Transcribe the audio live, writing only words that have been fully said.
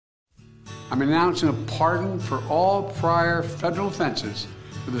I'm announcing a pardon for all prior federal offenses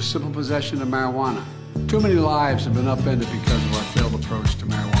for the simple possession of marijuana. Too many lives have been upended because of our failed approach to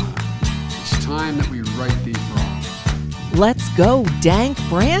marijuana. It's time that we right these wrongs. Let's go, Dank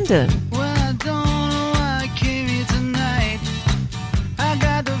Brandon. Well, I don't know why I came here tonight. I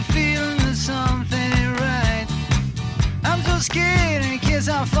got the feeling that something ain't right. I'm so scared in case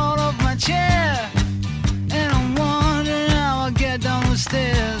I fall off my chair. And I'm wondering how I'll get down the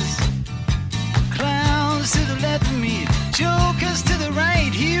stairs. Clowns to the left of me, jokers to the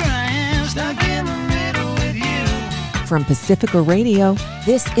right. Here I am, stuck in the middle with you. From Pacifica Radio,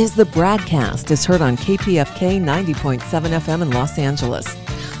 this is the BradCast. It's heard on KPFK 90.7 FM in Los Angeles.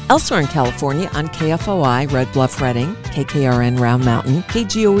 Elsewhere in California on KFOI, Red Bluff, Redding, KKRN, Round Mountain,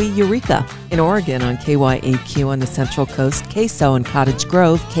 KGOE, Eureka. In Oregon on KYAQ on the Central Coast, KSO in Cottage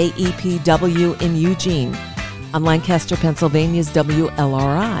Grove, KEPW in Eugene. On Lancaster, Pennsylvania's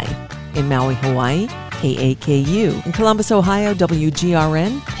WLRI. In Maui, Hawaii, KAKU. In Columbus, Ohio,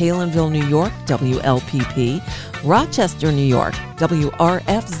 WGRN. Palinville, New York, WLPP. Rochester, New York,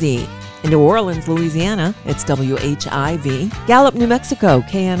 WRFZ. In New Orleans, Louisiana, it's WHIV. Gallup, New Mexico,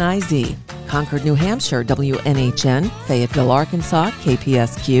 KNIZ. Concord, New Hampshire, WNHN. Fayetteville, Arkansas,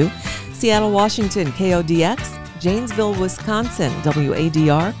 KPSQ. Seattle, Washington, KODX. Janesville, Wisconsin,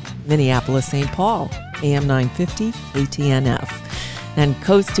 WADR. Minneapolis, St. Paul, AM 950, KTNF. And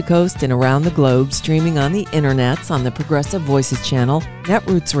coast to coast and around the globe, streaming on the internets on the Progressive Voices channel,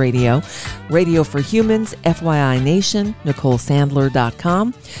 Netroots Radio, Radio for Humans, FYI Nation,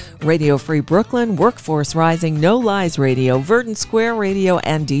 NicoleSandler.com, Radio Free Brooklyn, Workforce Rising, No Lies Radio, Verdant Square Radio,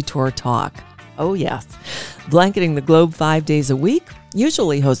 and Detour Talk. Oh yes, blanketing the globe 5 days a week,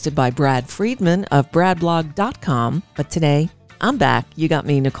 usually hosted by Brad Friedman of BradBlog.com, but today, I'm back. You got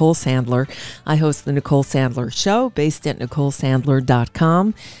me, Nicole Sandler. I host the Nicole Sandler Show based at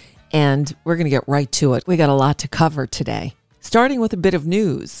NicoleSandler.com. And we're going to get right to it. We got a lot to cover today. Starting with a bit of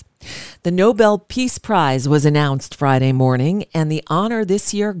news. The Nobel Peace Prize was announced Friday morning, and the honor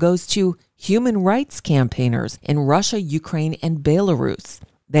this year goes to human rights campaigners in Russia, Ukraine, and Belarus.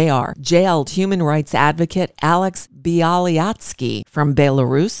 They are jailed human rights advocate Alex Bialyatsky from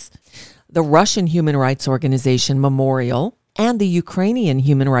Belarus, the Russian human rights organization Memorial, and the Ukrainian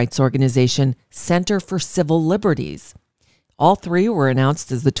human rights organization Center for Civil Liberties. All three were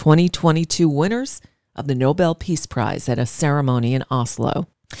announced as the 2022 winners of the Nobel Peace Prize at a ceremony in Oslo.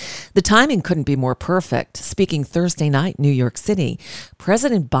 The timing couldn't be more perfect. Speaking Thursday night in New York City,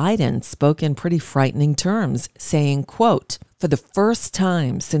 President Biden spoke in pretty frightening terms, saying, quote, "For the first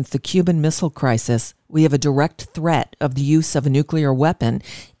time since the Cuban Missile Crisis, we have a direct threat of the use of a nuclear weapon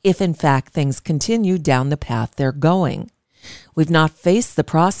if in fact things continue down the path they're going. We've not faced the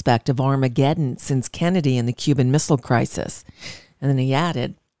prospect of Armageddon since Kennedy and the Cuban Missile Crisis." And then he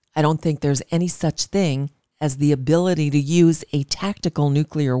added, "I don't think there's any such thing as the ability to use a tactical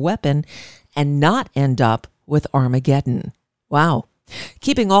nuclear weapon and not end up with Armageddon." Wow.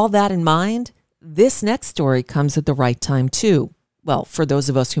 Keeping all that in mind, this next story comes at the right time too. Well, for those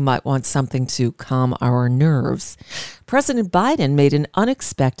of us who might want something to calm our nerves. President Biden made an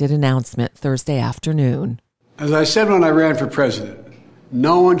unexpected announcement Thursday afternoon. As I said when I ran for president,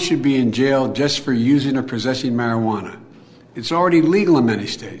 no one should be in jail just for using or possessing marijuana. It's already legal in many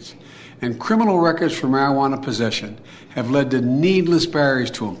states, and criminal records for marijuana possession have led to needless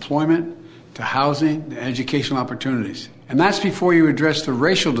barriers to employment, to housing, to educational opportunities. And that's before you address the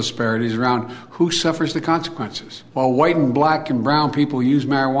racial disparities around who suffers the consequences. While white and black and brown people use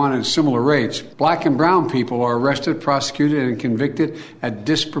marijuana at similar rates, black and brown people are arrested, prosecuted, and convicted at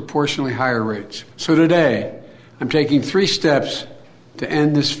disproportionately higher rates. So today, I'm taking 3 steps to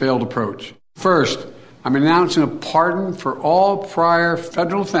end this failed approach. First, I'm announcing a pardon for all prior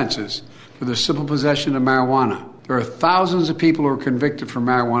federal offenses for the simple possession of marijuana. There are thousands of people who are convicted for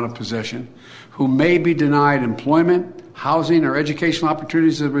marijuana possession who may be denied employment, housing, or educational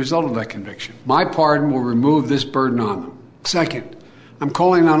opportunities as a result of that conviction. My pardon will remove this burden on them. Second, I'm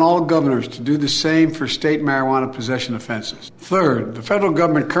calling on all governors to do the same for state marijuana possession offenses. Third, the federal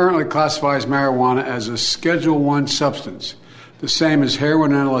government currently classifies marijuana as a Schedule I substance, the same as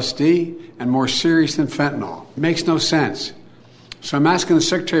heroin and LSD, and more serious than fentanyl. It makes no sense. So I'm asking the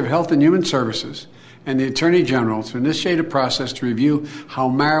Secretary of Health and Human Services and the Attorney General to initiate a process to review how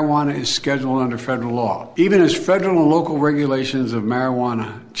marijuana is scheduled under federal law. Even as federal and local regulations of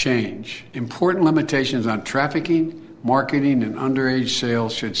marijuana change, important limitations on trafficking, marketing, and underage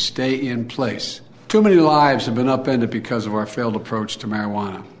sales should stay in place. Too many lives have been upended because of our failed approach to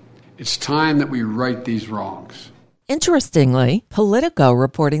marijuana. It's time that we right these wrongs. Interestingly, Politico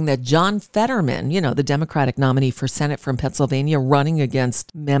reporting that John Fetterman, the Democratic nominee for Senate from Pennsylvania running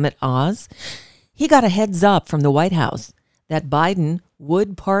against Mehmet Oz, he got a heads up from the White House that Biden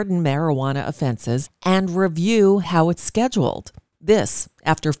would pardon marijuana offenses and review how it's scheduled. This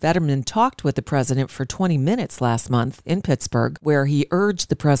after Fetterman talked with the president for 20 minutes last month in Pittsburgh, where he urged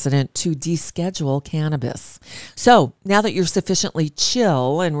the president to deschedule cannabis. So now that you're sufficiently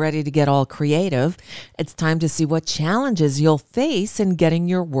chill and ready to get all creative, it's time to see what challenges you'll face in getting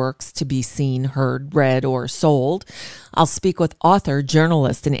your works to be seen, heard, read, or sold. I'll speak with author,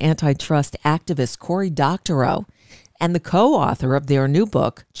 journalist, and antitrust activist Cory Doctorow and the co-author of their new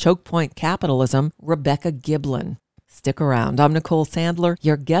book, Choke Point Capitalism, Rebecca Giblin. Stick around. I'm Nicole Sandler,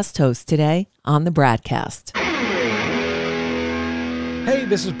 your guest host today on the BradCast. Hey,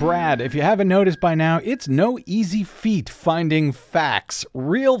 this is Brad. If you haven't noticed by now, it's no easy feat finding facts,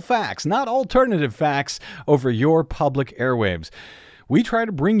 real facts, not alternative facts, over your public airwaves. We try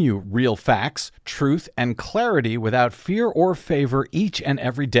to bring you real facts, truth, and clarity without fear or favor each and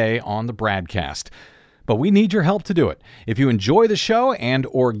every day on the BradCast. But we need your help to do it. If you enjoy the show and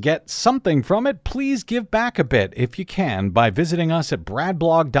or get something from it, please give back a bit if you can by visiting us at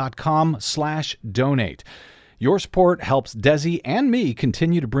bradblog.com/donate. Your support helps Desi and me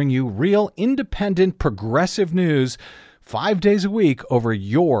continue to bring you real, independent, progressive news 5 days a week over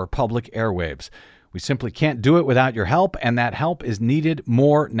your public airwaves. We simply can't do it without your help, and that help is needed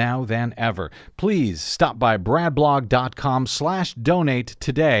more now than ever. Please stop by bradblog.com/donate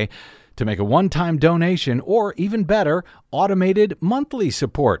today to make a one-time donation or, even better, automated monthly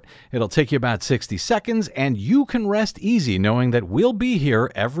support. It'll take you about 60 seconds, and you can rest easy knowing that we'll be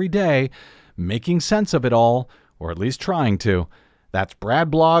here every day making sense of it all, or at least trying to. That's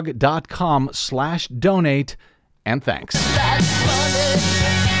bradblog.com/donate, and thanks. That's funny.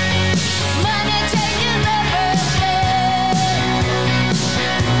 Money changes everything.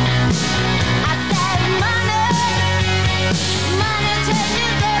 I said money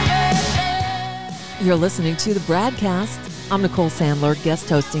changes everything. You're listening to the BradCast. I'm Nicole Sandler, guest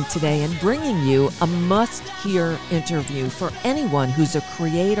hosting today and bringing you a must-hear interview for anyone who's a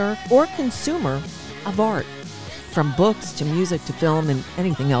creator or consumer of art. From books to music to film and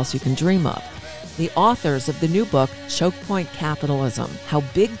anything else you can dream of. The authors of the new book, Choke Point Capitalism, How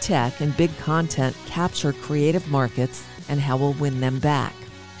Big Tech and Big Content Capture Creative Markets and How We'll Win Them Back.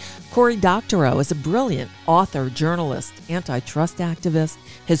 Cory Doctorow is a brilliant author, journalist, antitrust activist.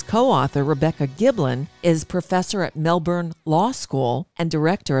 His co-author, Rebecca Giblin, is professor at Melbourne Law School and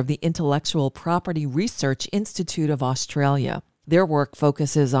director of the Intellectual Property Research Institute of Australia. Their work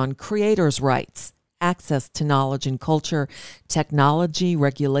focuses on creators' rights, access to knowledge and culture, technology,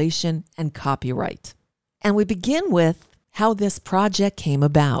 regulation, and copyright. And we begin with how this project came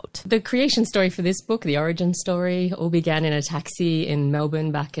about. The creation story for this book, the origin story, all began in a taxi in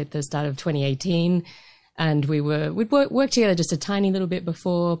Melbourne back at the start of 2018. And we'd worked together just a tiny little bit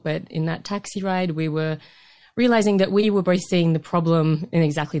before, but in that taxi ride, we were realizing that we were both seeing the problem in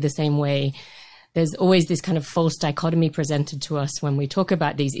exactly the same way. There's always this kind of false dichotomy presented to us when we talk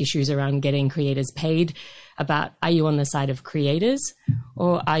about these issues around getting creators paid, about are you on the side of creators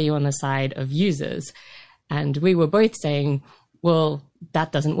or are you on the side of users? And we were both saying, well,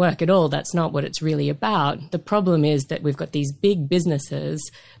 that doesn't work at all. That's not what it's really about. The problem is that we've got these big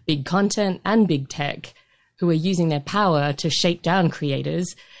businesses, big content and big tech, who are using their power to shake down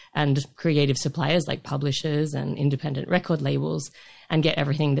creators and creative suppliers like publishers and independent record labels and get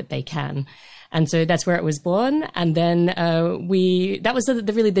everything that they can. And so that's where it was born. And then that was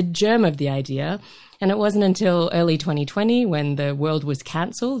really the germ of the idea. And it wasn't until early 2020 when the world was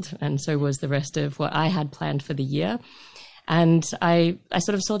cancelled, and so was the rest of what I had planned for the year. And I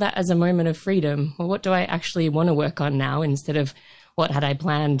sort of saw that as a moment of freedom. Well, what do I actually want to work on now instead of what had I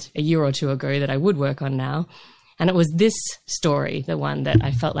planned a year or two ago that I would work on now? And it was this story, the one that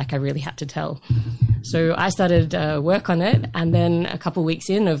I felt like I really had to tell. So I started work on it, and then a couple of weeks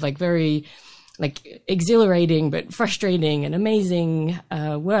in of very exhilarating but frustrating and amazing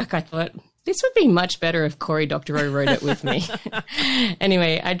work, I thought, this would be much better if Cory Doctorow wrote it with me.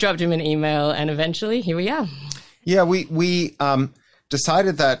 Anyway, I dropped him an email, and eventually here we are. Yeah, we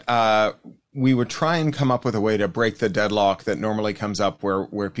decided that we would try and come up with a way to break the deadlock that normally comes up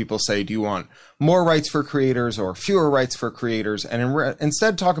where people say, do you want more rights for creators or fewer rights for creators? And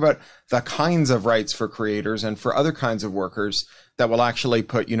instead talk about the kinds of rights for creators and for other kinds of workers that will actually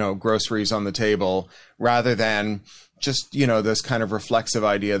put, groceries on the table, rather than just, this kind of reflexive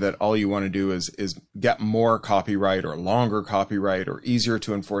idea that all you want to do is get more copyright or longer copyright or easier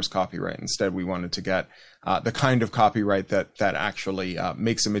to enforce copyright. Instead, we wanted to get the kind of copyright that actually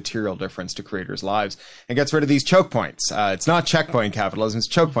makes a material difference to creators' lives and gets rid of these choke points. It's not checkpoint capitalism; it's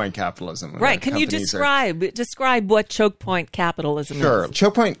choke point capitalism. Right? Can you describe what choke point capitalism is? Sure.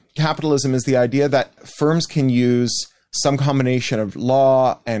 Choke point capitalism is the idea that firms can use some combination of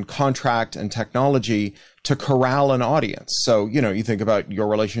law and contract and technology to corral an audience. So, you think about your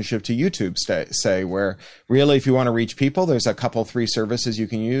relationship to YouTube, say, where really if you want to reach people, there's a couple, 3 services you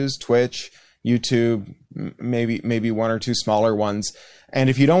can use: Twitch, YouTube, maybe 1 or 2 smaller ones. And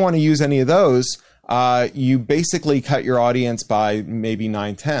if you don't want to use any of those, you basically cut your audience by maybe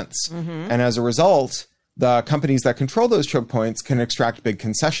 9/10. And as a result, the companies that control those choke points can extract big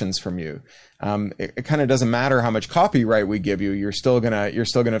concessions from you. It kind of doesn't matter how much copyright we give you; you're still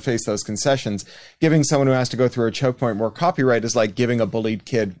gonna face those concessions. Giving someone who has to go through a choke point more copyright is like giving a bullied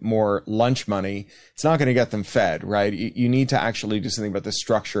kid more lunch money. It's not going to get them fed, right? You need to actually do something about the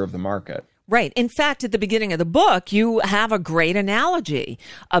structure of the market. Right. In fact, at the beginning of the book, you have a great analogy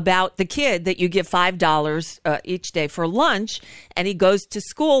about the kid that you give $5 each day for lunch, and he goes to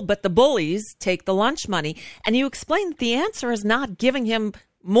school, but the bullies take the lunch money. And you explain that the answer is not giving him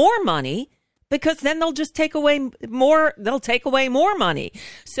more money, because then they'll just take away more. They'll take away more money.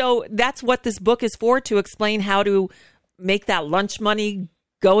 So that's what this book is for, to explain how to make that lunch money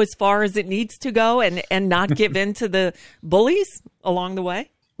go as far as it needs to go and not give in to the bullies along the way.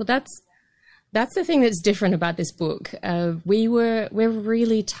 Well, that's the thing that's different about this book. We're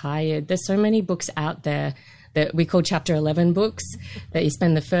really tired. There's so many books out there that we call Chapter 11 books, that you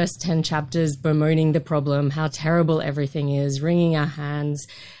spend the first 10 chapters bemoaning the problem, how terrible everything is, wringing our hands.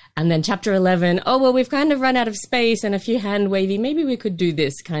 And then Chapter 11, oh, well, we've kind of run out of space and a few hand wavy. Maybe we could do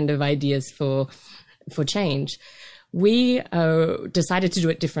this kind of ideas for change. We decided to do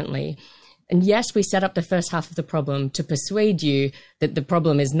it differently. And yes, we set up the first half of the problem to persuade you that the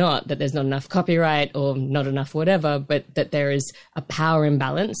problem is not that there's not enough copyright or not enough whatever, but that there is a power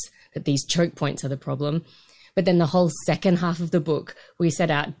imbalance, that these choke points are the problem. But then the whole second half of the book, we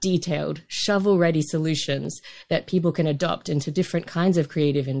set out detailed, shovel-ready solutions that people can adopt into different kinds of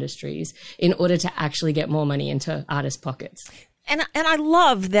creative industries in order to actually get more money into artists' pockets. And I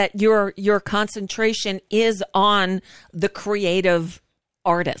love that your concentration is on the creative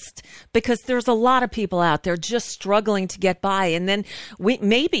artist, because there's a lot of people out there just struggling to get by. And then we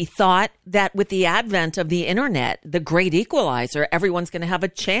maybe thought that with the advent of the internet, the great equalizer, everyone's going to have a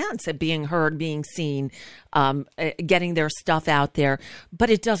chance at being heard, being seen, getting their stuff out there.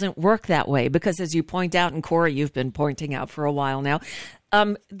 But it doesn't work that way, because as you point out, and Cory, you've been pointing out for a while now,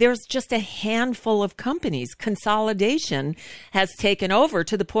 there's just a handful of companies. Consolidation has taken over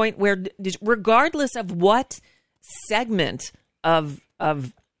to the point where, regardless of what segment of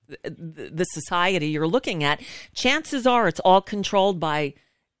the society you're looking at, chances are it's all controlled by,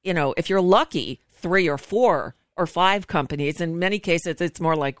 if you're lucky, 3 or 4 or 5 companies. In many cases, it's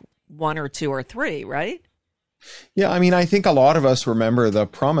more like 1 or 2 or 3, right? Yeah, I mean, I think a lot of us remember the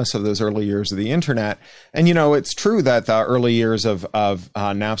promise of those early years of the internet. And, it's true that the early years of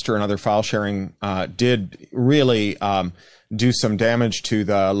Napster and other file sharing did really do some damage to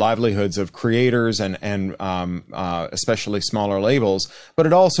the livelihoods of creators and especially smaller labels. But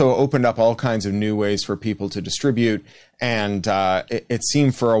it also opened up all kinds of new ways for people to distribute. And it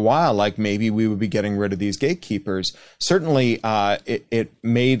seemed for a while like maybe we would be getting rid of these gatekeepers. Certainly, it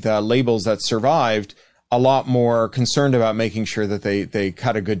made the labels that survived a lot more concerned about making sure that they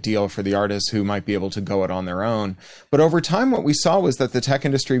cut a good deal for the artists who might be able to go it on their own. But over time, what we saw was that the tech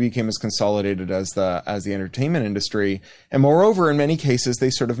industry became as consolidated as the entertainment industry. And moreover, in many cases, they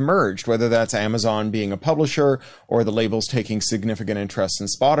sort of merged, whether that's Amazon being a publisher or the labels taking significant interest in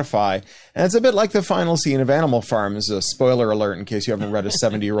Spotify. And it's a bit like the final scene of Animal Farm. This is a spoiler alert in case you haven't read a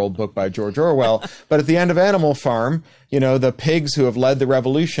 70-year-old book by George Orwell. But at the end of Animal Farm, the pigs who have led the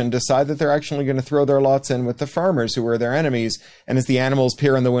revolution decide that they're actually going to throw their lots in with the farmers who were their enemies. And as the animals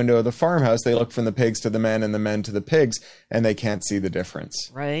peer in the window of the farmhouse, they look from the pigs to the men and the men to the pigs, and they can't see the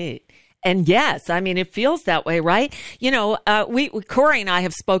difference. Right. And yes, I mean, it feels that way, right? Cory and I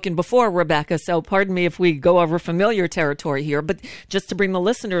have spoken before, Rebecca, so pardon me if we go over familiar territory here, but just to bring the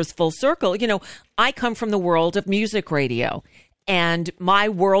listeners full circle, I come from the world of music radio. And my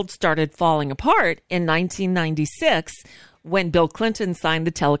world started falling apart in 1996 when Bill Clinton signed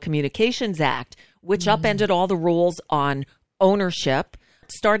the Telecommunications Act, which upended all the rules on ownership.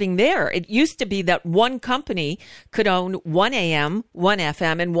 Starting there, it used to be that one company could own 1 AM, 1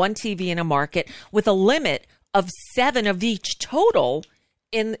 FM, and 1 TV in a market with a limit of 7 of each total.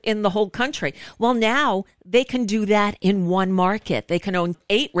 in the whole country. Well, now they can do that in one market. They can own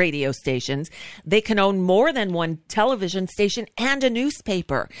 8 radio stations. They can own more than one television station and a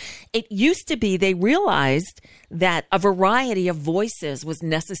newspaper. It used to be they realized that a variety of voices was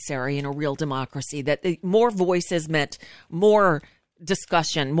necessary in a real democracy, that more voices meant more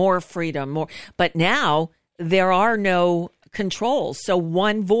discussion, more freedom, but now there are no controls. So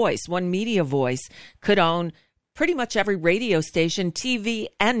one voice, one media voice could own pretty much every radio station, TV,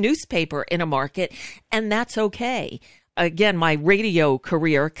 and newspaper in a market, and that's okay. Again, my radio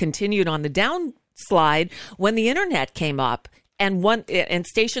career continued on the downslide when the internet came up, and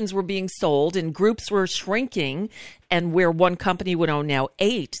stations were being sold, and groups were shrinking, and where one company would own now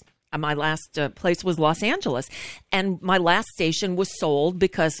 8. My last place was Los Angeles, and my last station was sold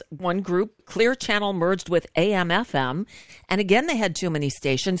because one group, Clear Channel, merged with AM/FM, and again they had too many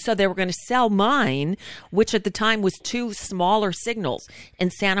stations, so they were going to sell mine, which at the time was 2 smaller signals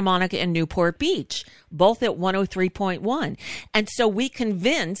in Santa Monica and Newport Beach, both at 103.1. And so we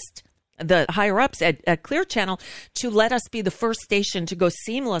convinced the higher-ups at Clear Channel to let us be the first station to go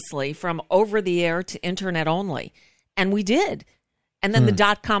seamlessly from over-the-air to internet only, and we did. And then the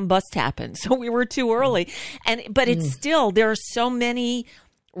dot-com bust happened. So we were too early. But it's still, there are so many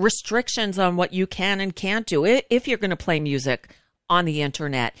restrictions on what you can and can't do if you're going to play music on the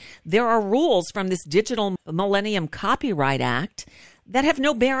internet. There are rules from this Digital Millennium Copyright Act that have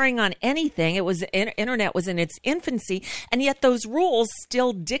no bearing on anything. Internet was in its infancy, and yet those rules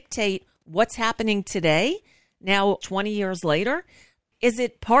still dictate what's happening today, now 20 years later. Is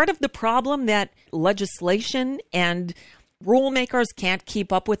it part of the problem that legislation and rule makers can't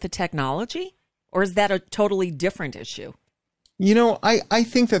keep up with the technology? Or is that a totally different issue? You know, I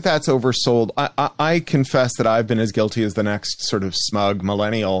think that's oversold. I confess that I've been as guilty as the next sort of smug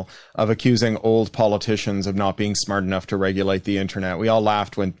millennial of accusing old politicians of not being smart enough to regulate the internet. We all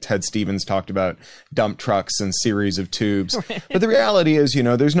laughed when Ted Stevens talked about dump trucks and series of tubes. But the reality is, you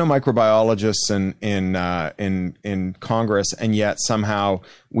know, there's no microbiologists in Congress, and yet somehow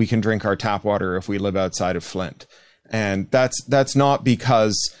we can drink our tap water if we live outside of Flint. And that's not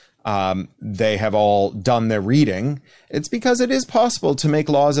because they have all done their reading. It's because it is possible to make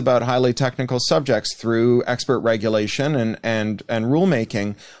laws about highly technical subjects through expert regulation and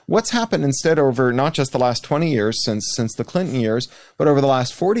rulemaking. What's happened instead over not just the last 20 years since the Clinton years, but over the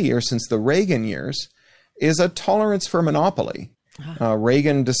last 40 years since the Reagan years, is a tolerance for monopoly.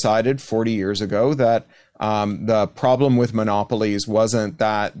 Reagan decided 40 years ago that the problem with monopolies wasn't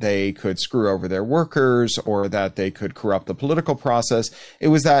that they could screw over their workers or that they could corrupt the political process. It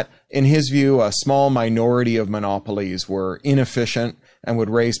was that, in his view, a small minority of monopolies were inefficient and would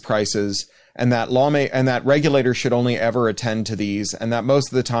raise prices, and that regulators should only ever attend to these, and that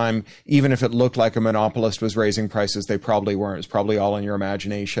most of the time, even if it looked like a monopolist was raising prices, they probably weren't. It's probably all in your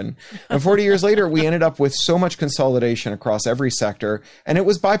imagination. And 40 years later, we ended up with so much consolidation across every sector, and it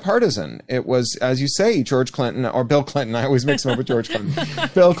was bipartisan. It was, as you say, George Clinton or Bill Clinton. I always mix him up with George Clinton.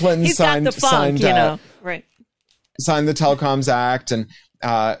 Bill Clinton signed the Telecoms Act, and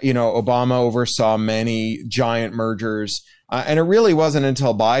Obama oversaw many giant mergers. And it really wasn't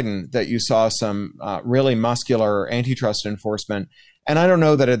until Biden that you saw some really muscular antitrust enforcement. And I don't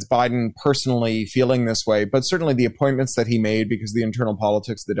know that it's Biden personally feeling this way, but certainly the appointments that he made because of the internal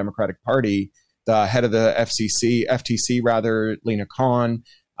politics of the Democratic Party, the head of the FTC, Lena Khan,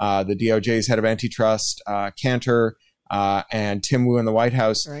 the DOJ's head of antitrust, Cantor, and Tim Wu in the White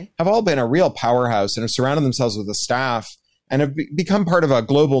House, have all been a real powerhouse and have surrounded themselves with a staff and have become part of a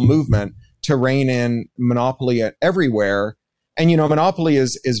global movement to rein in monopoly everywhere. And, you know, monopoly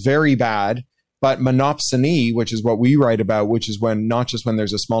is very bad, but monopsony, which is what we write about, which is when not just when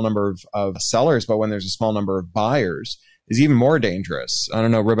there's a small number of sellers, but when there's a small number of buyers, is even more dangerous. I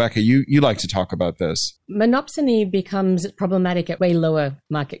don't know, Rebecca, you like to talk about this. Monopsony becomes problematic at way lower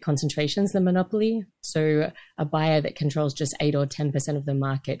market concentrations than monopoly. So a buyer that controls just 8 or 10% of the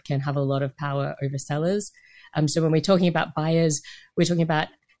market can have a lot of power over sellers. So when we're talking about buyers, we're talking about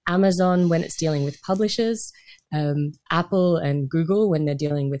Amazon when it's dealing with publishers, Apple and Google when they're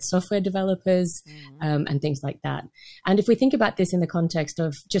dealing with software developers, and things like that. And if we think about this in the context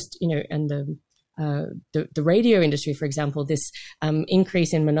of just, and the radio industry, for example, this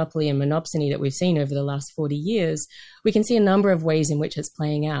increase in monopoly and monopsony that we've seen over the last 40 years, we can see a number of ways in which it's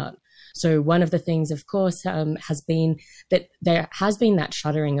playing out. So one of the things, of course, has been that there has been that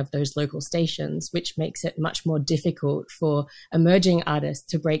shuttering of those local stations, which makes it much more difficult for emerging artists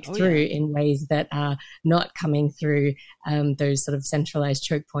to break through in ways that are not coming through those sort of centralized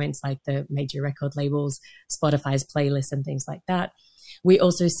choke points like the major record labels, Spotify's playlists and things like that. We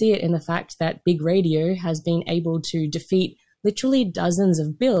also see it in the fact that big radio has been able to defeat literally dozens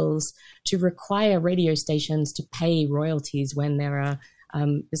of bills to require radio stations to pay royalties when there are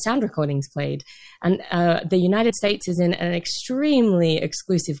sound recordings played. And the United States is in an extremely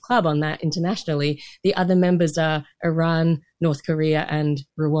exclusive club on that internationally. The other members are Iran, North Korea, and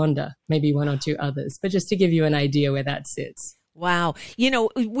Rwanda, maybe one or two others. But just to give you an idea where that sits. Wow.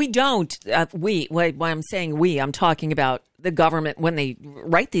 We don't, when I'm saying we, I'm talking about the government when they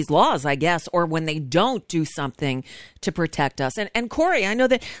write these laws, I guess, or when they don't do something to protect us. And Cory, I know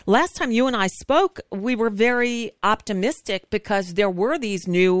that last time you and I spoke, we were very optimistic because there were these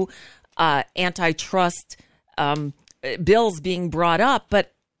new antitrust bills being brought up,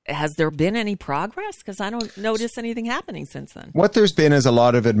 but has there been any progress? Because I don't notice anything happening since then. What there's been is a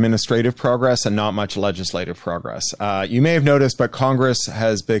lot of administrative progress and not much legislative progress. You may have noticed, but Congress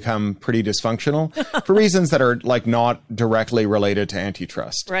has become pretty dysfunctional for reasons that are like not directly related to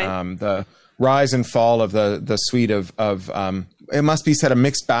antitrust. Right. The rise and fall of the suite of it must be said, a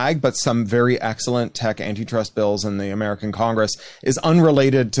mixed bag, but some very excellent tech antitrust bills in the American Congress is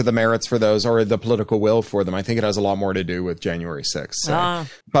unrelated to the merits for those or the political will for them. I think it has a lot more to do with January 6th.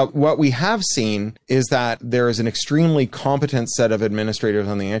 But what we have seen is that there is an extremely competent set of administrators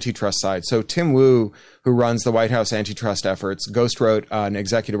on the antitrust side. So Tim Wu, who runs the White House antitrust efforts, ghostwrote an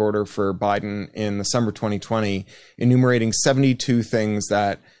executive order for Biden in the summer 2020, enumerating 72 things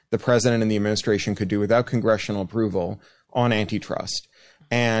that the president and the administration could do without congressional approval on antitrust.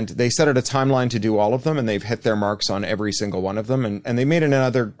 And they set out a timeline to do all of them, and they've hit their marks on every single one of them. And they made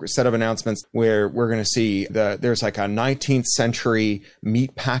another set of announcements where we're going to see there's like a 19th century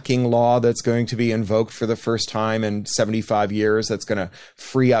meat packing law that's going to be invoked for the first time in 75 years. That's going to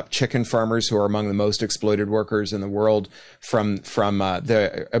free up chicken farmers, who are among the most exploited workers in the world, from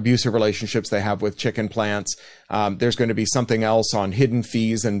the abusive relationships they have with chicken plants. There's going to be something else on hidden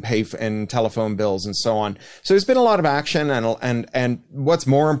fees and and telephone bills and so on. So there's been a lot of action, and what's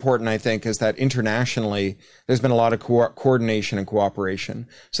more important, I think, is that internationally there's been a lot of coordination and cooperation.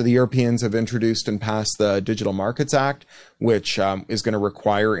 So the Europeans have introduced and passed the Digital Markets Act, which is going to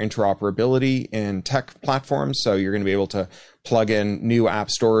require interoperability in tech platforms. So you're going to be able to plug in new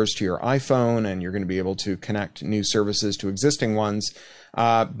app stores to your iPhone, and you're going to be able to connect new services to existing ones.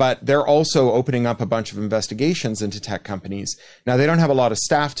 But they're also opening up a bunch of investigations into tech companies. Now, they don't have a lot of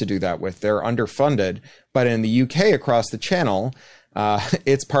staff to do that with. They're underfunded. But in the UK, across the channel,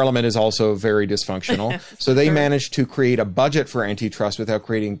 its parliament is also very dysfunctional. So they managed to create a budget for antitrust without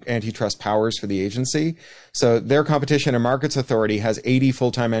creating antitrust powers for the agency. So their Competition and Markets Authority has 80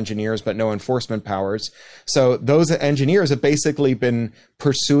 full-time engineers, but no enforcement powers. So those engineers have basically been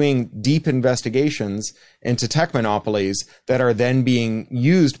pursuing deep investigations into tech monopolies that are then being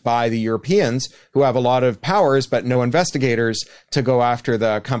used by the Europeans, who have a lot of powers, but no investigators to go after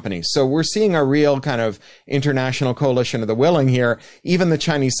the companies. So we're seeing a real kind of international coalition of the willing here. Even the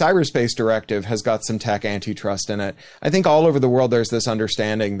Chinese Cyberspace Directive has got some tech antitrust in it. I think all over the world, there's this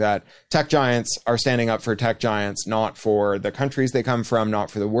understanding that tech giants are standing up for tech giants, not for the countries they come from,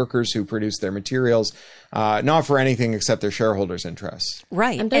 not for the workers who produce their materials, not for anything except their shareholders' interests.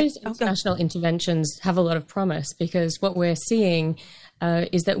 Right. And those international interventions have a lot of promise, because what we're seeing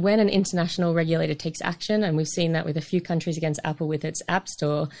is that when an international regulator takes action, and we've seen that with a few countries against Apple with its App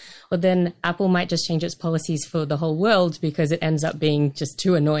Store, well, then Apple might just change its policies for the whole world, because it ends up being just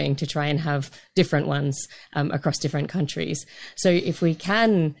too annoying to try and have different ones across different countries. So if we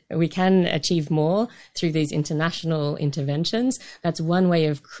can achieve more through these international interventions, that's one way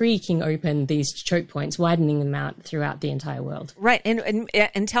of creaking open these choke points, widening them out throughout the entire world. Right.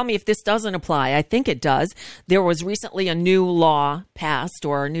 And tell me if this doesn't apply. I think it does. There was recently a new law passed,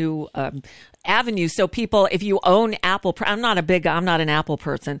 or a new avenue. So people, if you own Apple, I'm not an Apple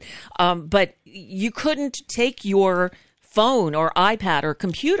person, but you couldn't take your phone or iPad or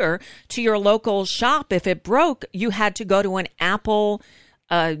computer to your local shop. If it broke, you had to go to an Apple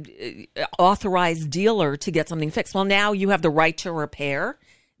authorized dealer to get something fixed. Well, now you have the right to repair.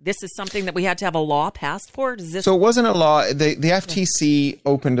 This is something that we had to have a law passed for? So it wasn't a law. The FTC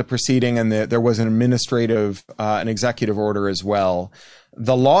opened a proceeding, and there was an administrative, an executive order as well.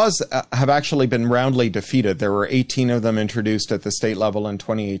 The laws have actually been roundly defeated. There were 18 of them introduced at the state level in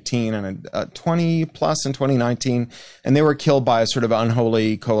 2018 and 20 plus in 2019. And they were killed by a sort of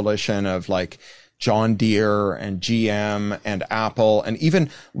unholy coalition of like John Deere and GM and Apple and even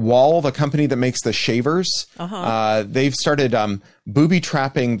Wall, the company that makes the shavers. They've started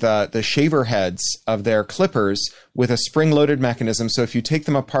booby-trapping the shaver heads of their clippers with a spring-loaded mechanism. So if you take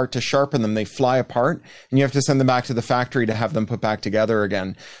them apart to sharpen them, they fly apart, and you have to send them back to the factory to have them put back together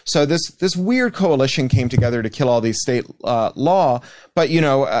again. So this weird coalition came together to kill all these state law. But,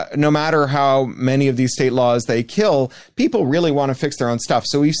 no matter how many of these state laws they kill, people really want to fix their own stuff.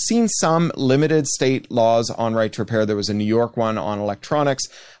 So we've seen some limited state laws on right to repair. There was a New York one on electronics.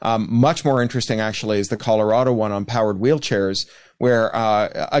 Much more interesting, actually, is the Colorado one on powered wheelchairs, where,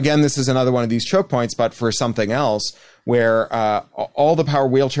 again, this is another one of these choke points, but for something else, where all the power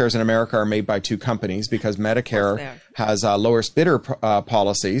wheelchairs in America are made by two companies because Medicare has a lowest bidder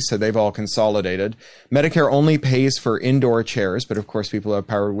policy, so they've all consolidated. Medicare only pays for indoor chairs, but of course people who have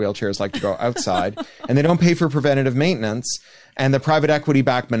powered wheelchairs like to go outside, and they don't pay for preventative maintenance. And the private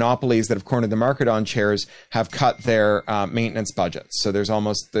equity-backed monopolies that have cornered the market on chairs have cut their maintenance budgets. So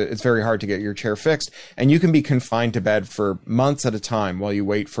it's very hard to get your chair fixed. And you can be confined to bed for months at a time while you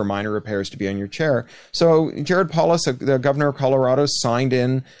wait for minor repairs to be on your chair. So Jared Polis, the governor of Colorado, signed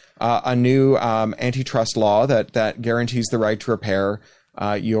in a new antitrust law that guarantees the right to repair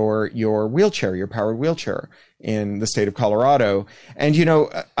your wheelchair, your powered wheelchair in the state of Colorado. And,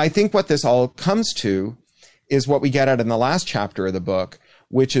 I think what this all comes to is what we get at in the last chapter of the book,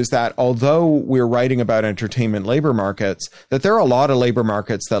 which is that although we're writing about entertainment labor markets, that there are a lot of labor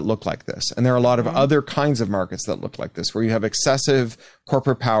markets that look like this. And there are a lot of other kinds of markets that look like this, where you have excessive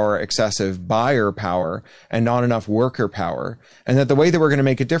corporate power, excessive buyer power, and not enough worker power. And that the way that we're going to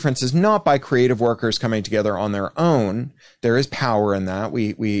make a difference is not by creative workers coming together on their own. There is power in that.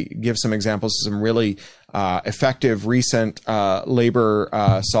 We give some examples of some really effective recent labor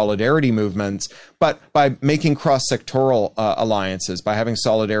solidarity movements, but by making cross-sectoral alliances, by having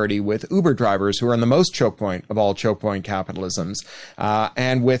solidarity with Uber drivers, who are in the most choke point of all choke point capitalisms,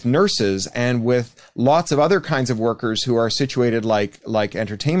 and with nurses, and with lots of other kinds of workers who are situated like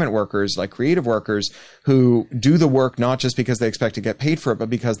entertainment workers, like creative workers, who do the work not just because they expect to get paid for it, but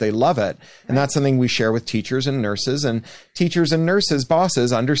because they love it. And that's something we share with teachers and nurses. And teachers and nurses'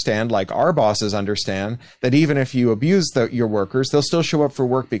 bosses understand, like our bosses understand, that even if you abuse your workers, they'll still show up for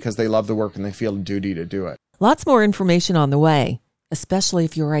work because they love the work and they feel a duty to do it. Lots more information on the way, especially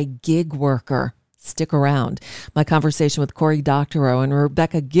if you're a gig worker. Stick around. My conversation with Cory Doctorow and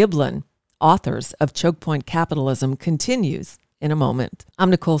Rebecca Giblin, authors of Choke Point Capitalism, continues in a moment.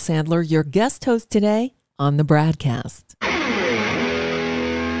 I'm Nicole Sandler, your guest host today on the BradCast.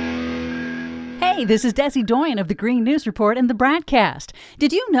 Hey, this is Desi Doyen of the Green News Report and the BradCast.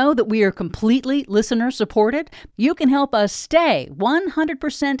 Did you know that we are completely listener-supported? You can help us stay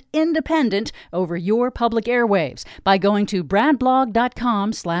 100% independent over your public airwaves by going to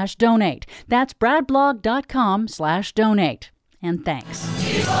bradblog.com/donate. That's bradblog.com/donate. And thanks.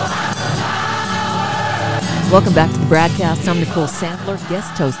 Welcome back to the BradCast. I'm Nicole Sandler,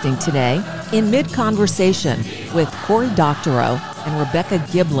 guest hosting today in mid-conversation with Cory Doctorow and Rebecca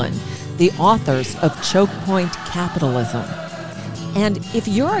Giblin, the authors of Choke Point Capitalism. And if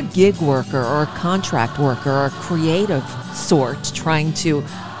you're a gig worker or a contract worker or a creative sort trying to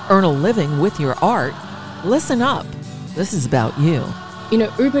earn a living with your art, listen up. This is about you.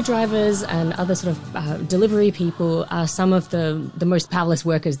 Uber drivers and other sort of delivery people are some of the most powerless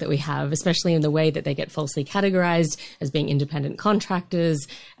workers that we have, especially in the way that they get falsely categorized as being independent contractors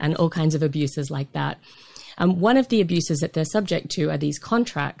and all kinds of abuses like that. One of the abuses that they're subject to are these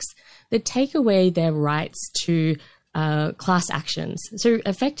contracts that take away their rights to class actions. So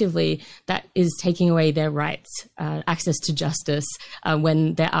effectively, that is taking away their rights, access to justice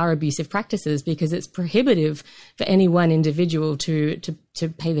when there are abusive practices, because it's prohibitive for any one individual to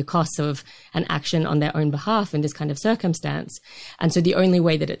pay the costs of an action on their own behalf in this kind of circumstance. And so the only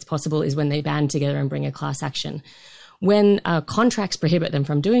way that it's possible is when they band together and bring a class action. When contracts prohibit them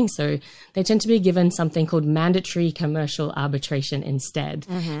from doing so, they tend to be given something called mandatory commercial arbitration instead.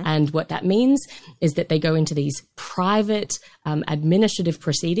 And what that means is that they go into these private administrative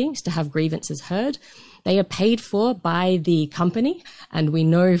proceedings to have grievances heard. They are paid for by the company, and we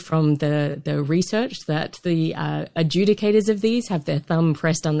know from the research that the adjudicators of these have their thumb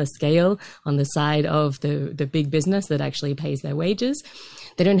pressed on the scale on the side of the big business that actually pays their wages.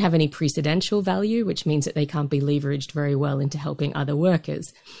 They don't have any precedential value, which means that they can't be leveraged very well into helping other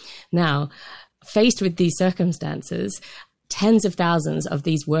workers. Now, faced with these circumstances, tens of thousands of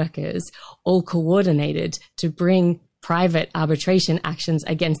these workers all coordinated to bring private arbitration actions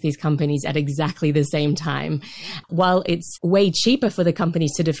against these companies at exactly the same time. While it's way cheaper for the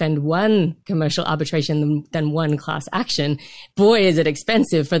companies to defend one commercial arbitration than one class action, boy, is it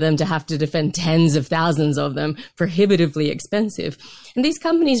expensive for them to have to defend tens of thousands of them, prohibitively expensive. And these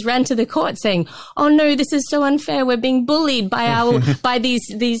companies ran to the court saying, oh no, this is so unfair. We're being bullied by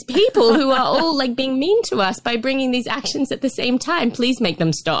these people who are all like being mean to us by bringing these actions at the same time. Please make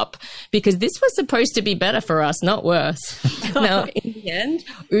them stop, because this was supposed to be better for us, not worse. Now, in the end,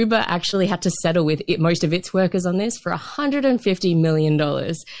 Uber actually had to settle with most of its workers on this for $150 million.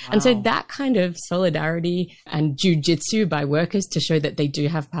 Wow. And so that kind of solidarity and jujitsu by workers to show that they do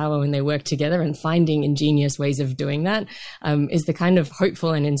have power when they work together and finding ingenious ways of doing that is the kind of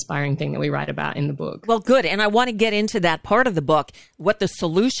hopeful and inspiring thing that we write about in the book. Well, good. And I want to get into that part of the book, what the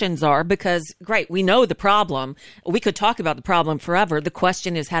solutions are, because, great, we know the problem. We could talk about the problem forever. The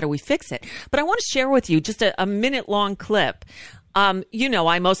question is, how do we fix it? But I want to share with you just a minute-long clip.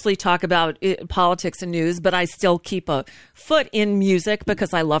 I mostly talk about politics and news, but I still keep a foot in music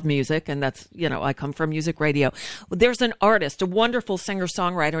because I love music. And that's, I come from music radio. There's an artist, a wonderful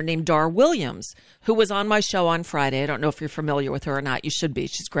singer-songwriter named Dar Williams, who was on my show on Friday. I don't know if you're familiar with her or not. You should be.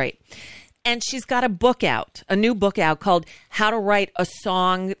 She's great. And she's got a new book out called How to Write a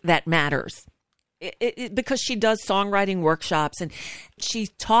Song That Matters. Because she does songwriting workshops, and she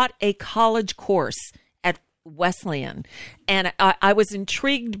taught a college course at Wesleyan. And I was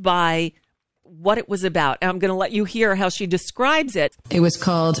intrigued by what it was about. And I'm going to let you hear how she describes it. It was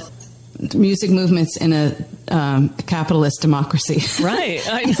called Music Movements in a Capitalist Democracy. Right.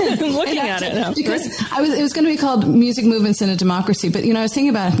 I'm looking at it now. Because it was going to be called Music Movements in a Democracy. But, I was thinking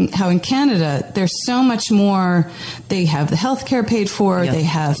about how in Canada, there's so much more. They have the healthcare paid for. Yes. They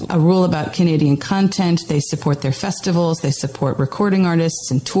have a rule about Canadian content. They support their festivals. They support recording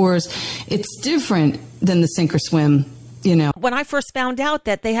artists and tours. It's different than the sink or swim, When I first found out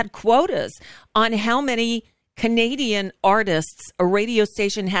that they had quotas on how many Canadian artists a radio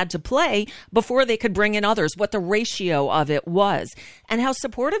station had to play before they could bring in others, what the ratio of it was, and how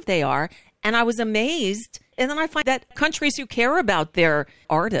supportive they are. And I was amazed. And then I find that countries who care about their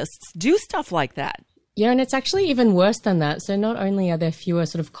artists do stuff like that. Yeah, and it's actually even worse than that. So not only are there fewer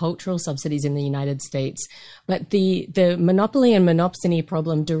sort of cultural subsidies in the United States, but the monopoly and monopsony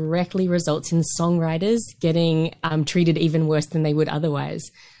problem directly results in songwriters getting treated even worse than they would otherwise.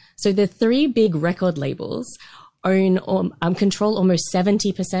 So the three big record labels control almost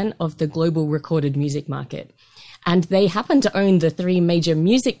 70% of the global recorded music market. And they happen to own the three major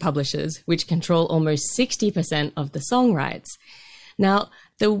music publishers, which control almost 60% of the song rights. Now,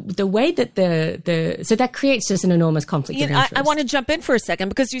 the way that so that creates just an enormous conflict of interest. I want to jump in for a second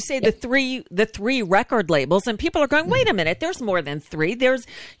because you say the three record labels, and people are going, wait a minute, there's more than three. There's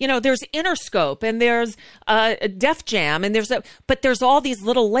Interscope, and there's Def Jam, and but there's all these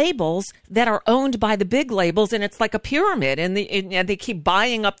little labels that are owned by the big labels, and it's like a pyramid, and they keep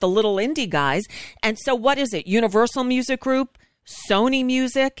buying up the little indie guys. And so what is it? Universal Music Group, Sony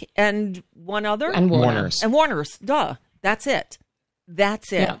Music, and one other? And Warner's. And Warner's, duh. That's it.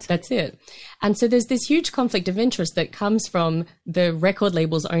 That's it. Yeah, that's it. And so there's this huge conflict of interest that comes from the record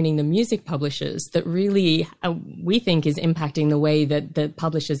labels owning the music publishers that really we think is impacting the way that the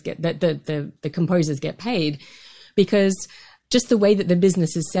publishers get, that the composers get paid, because just the way that the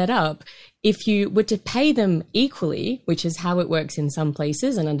business is set up, if you were to pay them equally, which is how it works in some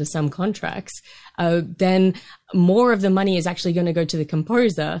places and under some contracts, then more of the money is actually going to go to the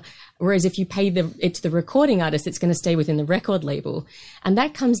composer. Whereas if you pay it to the recording artist, it's going to stay within the record label. And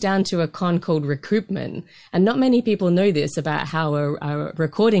that comes down to a con called recoupment. And not many people know this about how a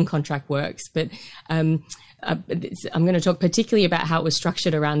recording contract works, but I'm going to talk particularly about how it was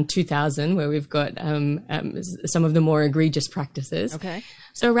structured around 2000, where we've got some of the more egregious practices. Okay.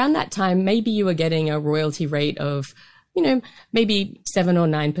 So around that time, maybe you were getting a royalty rate of, maybe 7 or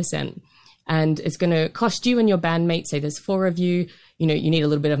 9%. And it's going to cost you and your bandmates, say there's 4 of you, you need a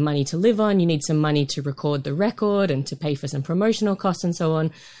little bit of money to live on. You need some money to record the record and to pay for some promotional costs and so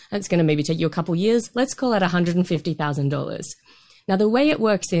on. That's going to maybe take you a couple years. Let's call it $150,000. Now, the way it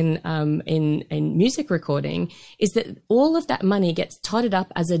works in music recording is that all of that money gets totted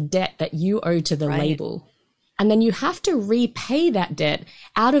up as a debt that you owe to the label. And then you have to repay that debt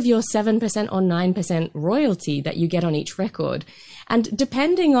out of your 7% or 9% royalty that you get on each record. And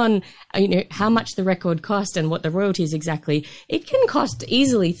depending on, how much the record cost and what the royalty is exactly, it can cost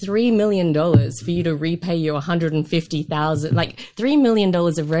easily $3 million for you to repay your $150,000, like $3 million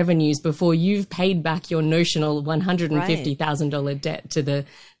of revenues before you've paid back your notional $150,000 debt to the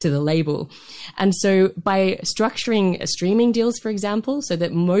label. And so by structuring streaming deals, for example, so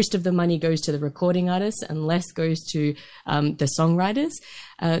that most of the money goes to the recording artists and less goes to the songwriters,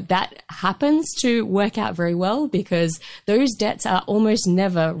 that happens to work out very well because those debts are almost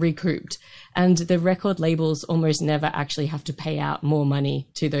never recouped. And the record labels almost never actually have to pay out more money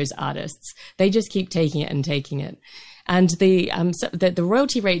to those artists. They just keep taking it and taking it. And the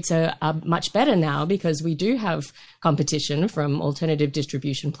royalty rates are much better now because we do have competition from alternative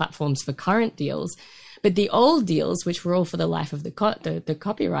distribution platforms for current deals. But the old deals, which were all for the life of the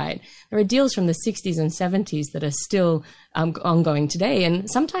copyright, there are deals from the 60s and 70s that are still ongoing today. And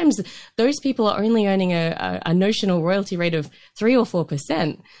sometimes those people are only earning a notional royalty rate of 3 or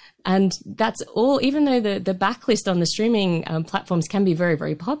 4%. And that's all, even though the backlist on the streaming platforms can be very,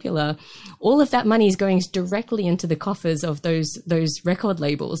 very popular, all of that money is going directly into the coffers of those record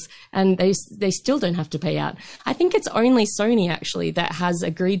labels, and they still don't have to pay out. I think it's only Sony actually that has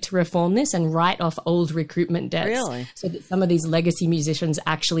agreed to reform this and write off old recoupment debts. Really? So that some of these legacy musicians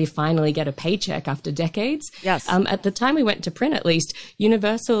actually finally get a paycheck after decades. Yes. At the time we went to print, at least,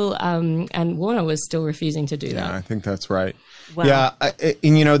 Universal and Warner was still refusing to do that. Yeah, I think that's right. Wow. Yeah,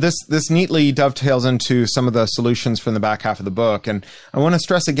 and this neatly dovetails into some of the solutions from the back half of the book. And I want to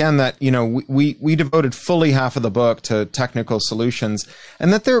stress again that, we devoted fully half of the book to technical solutions,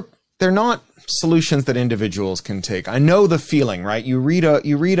 and that they're not solutions that individuals can take. I know the feeling, right? You read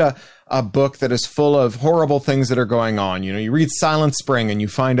a book that is full of horrible things that are going on. You read Silent Spring and you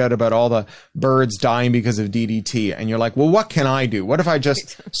find out about all the birds dying because of DDT. And you're like, well, what can I do? What if I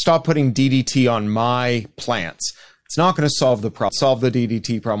just stop putting DDT on my plants? It's not going to solve the problem. Solve the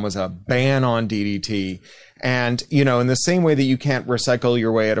DDT problem was a ban on DDT. And, in the same way that you can't recycle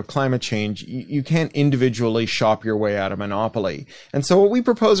your way out of climate change, you can't individually shop your way out of monopoly. And so what we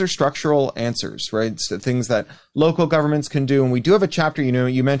propose are structural answers, right? So things that local governments can do. And we do have a chapter,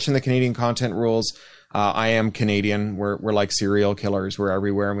 you mentioned the Canadian content rules. I am Canadian. We're like serial killers. We're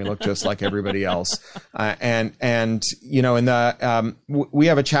everywhere and we look just like everybody else. We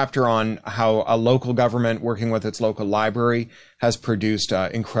have a chapter on how a local government working with its local library has produced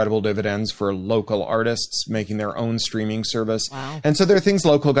incredible dividends for local artists making their own streaming service. Wow. And so there are things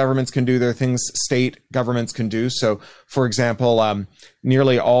local governments can do. There are things state governments can do. So, for example,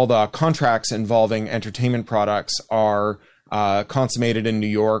 nearly all the contracts involving entertainment products are consummated in New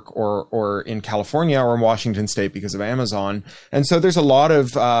York or in California or in Washington State because of Amazon. And so there's a lot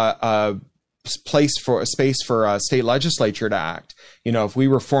of space for a state legislature to act. If we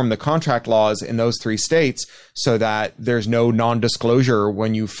reform the contract laws in those 3 states so that there's no non-disclosure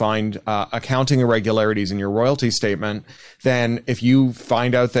when you find accounting irregularities in your royalty statement, then if you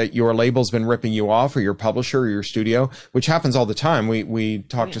find out that your label's been ripping you off, or your publisher or your studio, which happens all the time. We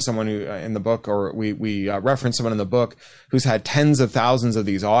talked to someone who in the book, or we referenced someone in the book who's had tens of thousands of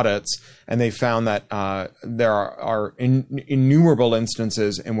these audits, and they found that there are innumerable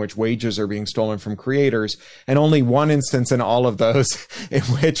instances in which wages are being stolen from creators, and only one instance in all of those in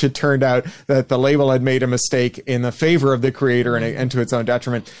which it turned out that the label had made a mistake in the favor of the creator and to its own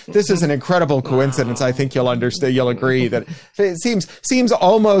detriment. This is an incredible coincidence. I think you'll understand. You'll agree that it seems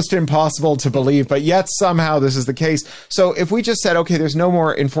almost impossible to believe, but yet somehow this is the case. So if we just said, okay, there's no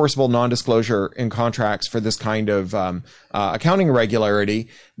more enforceable non-disclosure in contracts for this kind of accounting irregularity,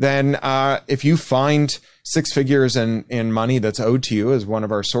 then if you find 6 figures in money that's owed to you, as one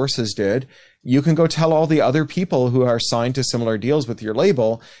of our sources did, you can go tell all the other people who are signed to similar deals with your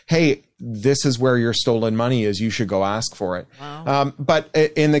label, hey, this is where your stolen money is. You should go ask for it. Wow. But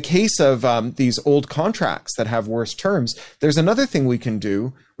in the case of these old contracts that have worse terms, there's another thing we can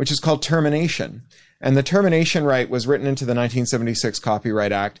do, which is called termination. And the termination right was written into the 1976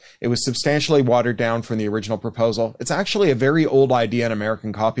 Copyright Act. It was substantially watered down from the original proposal. It's actually a very old idea in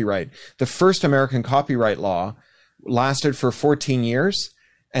American copyright. The first American copyright law lasted for 14 years,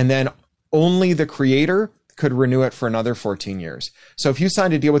 and then only the creator could renew it for another 14 years. So if you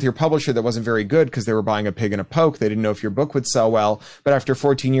signed a deal with your publisher that wasn't very good because they were buying a pig in a poke, they didn't know if your book would sell well, but after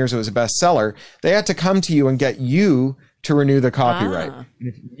 14 years it was a bestseller, they had to come to you and get you to renew the copyright. And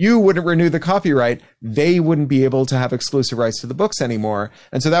if you wouldn't renew the copyright, they wouldn't be able to have exclusive rights to the books anymore.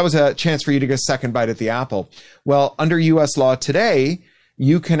 And so that was a chance for you to get a second bite at the apple. Well, under US law today,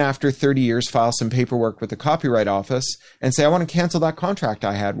 you can, after 30 years, file some paperwork with the Copyright Office and say, I want to cancel that contract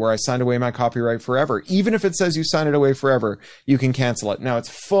I had where I signed away my copyright forever. Even if it says you sign it away forever, you can cancel it. Now, it's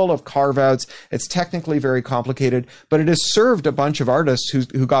full of carve-outs. It's technically very complicated, but it has served a bunch of artists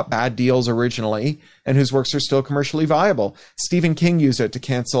who got bad deals originally and whose works are still commercially viable. Stephen King used it to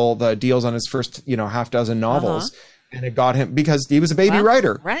cancel the deals on his first, half dozen novels. And it got him because he was a baby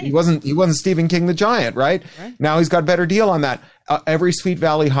writer. Right. He wasn't Stephen King the Giant, right? Now he's got a better deal on that. Every Sweet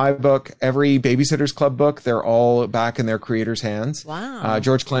Valley High book, every Babysitter's Club book, they're all back in their creators' hands. Wow.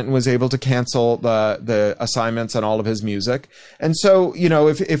 George Clinton was able to cancel the assignments on all of his music. And so,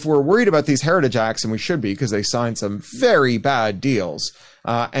 if we're worried about these heritage acts, and we should be because they signed some very bad deals.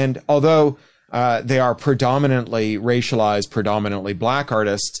 And although they are predominantly racialized, predominantly black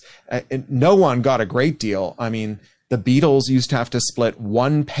artists, no one got a great deal. I mean, the Beatles used to have to split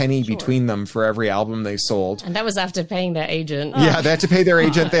 1 penny between them for every album they sold. And that was after paying their agent. Yeah, they had to pay their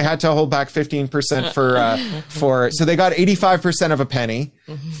agent. They had to hold back 15% so they got 85% of a penny.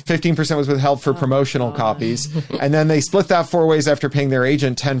 15% was withheld for promotional copies. And then they split that 4 ways after paying their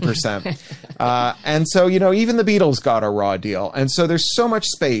agent 10%. And so, even the Beatles got a raw deal. And so there's so much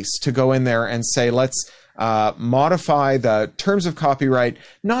space to go in there and say, let's modify the terms of copyright,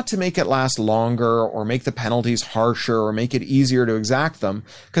 not to make it last longer or make the penalties harsher or make it easier to exact them,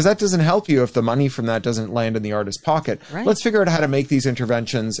 because that doesn't help you if the money from that doesn't land in the artist's pocket. Right. Let's figure out how to make these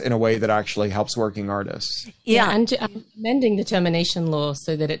interventions in a way that actually helps working artists. Yeah, and amending the termination law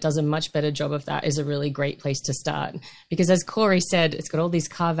so that it does a much better job of that is a really great place to start. Because as Cory said, it's got all these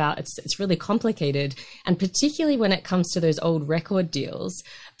carve-out, it's really complicated. And particularly when it comes to those old record deals,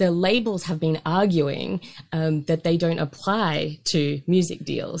 the labels have been arguing that they don't apply to music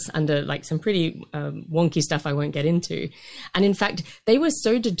deals under some pretty wonky stuff I won't get into. And in fact, they were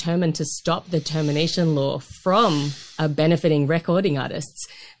so determined to stop the termination law from benefiting recording artists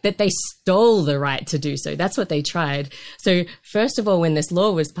that they stole the right to do so. That's what they tried. So first of all, when this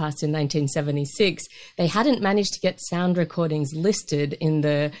law was passed in 1976, they hadn't managed to get sound recordings listed in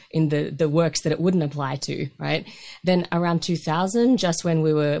the works that it wouldn't apply to, right? Then around 2000, just when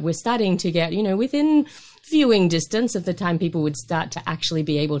we're starting to get, within viewing distance of the time people would start to actually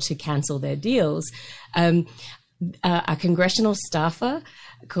be able to cancel their deals, a congressional staffer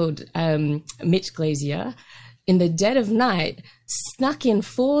called Mitch Glazier, in the dead of night, snuck in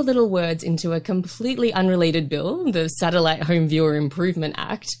 4 little words into a completely unrelated bill, the Satellite Home Viewer Improvement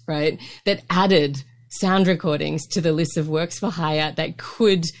Act, right, that added sound recordings to the list of works for hire that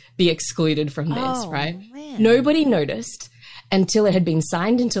could be excluded from this, right? Man. Nobody noticed until it had been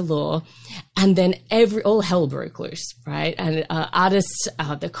signed into law, and then all hell broke loose, right? And artists,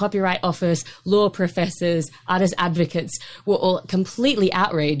 the Copyright Office, law professors, artist advocates were all completely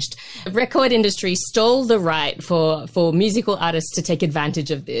outraged. The record industry stole the right for musical artists to take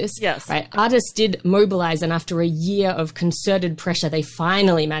advantage of this. Yes. Right? Artists did mobilize, and after a year of concerted pressure, they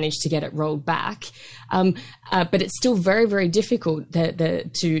finally managed to get it rolled back. But it's still very, very difficult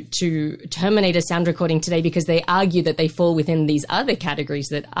to terminate a sound recording today because they argue that they fall within these other categories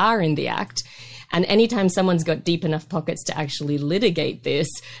that are in the Act. And anytime someone's got deep enough pockets to actually litigate this,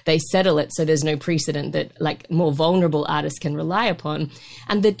 they settle it so there's no precedent that more vulnerable artists can rely upon.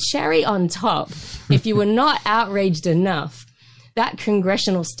 And the cherry on top, if you were not outraged enough, that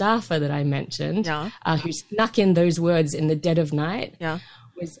congressional staffer that I mentioned, who snuck in those words in the dead of night,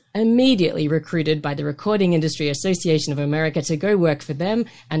 was immediately recruited by the Recording Industry Association of America to go work for them.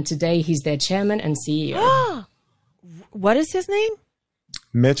 And today he's their chairman and CEO. What is his name?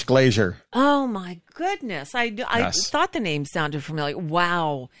 Mitch Glazier. Oh, my goodness. I thought the name sounded familiar.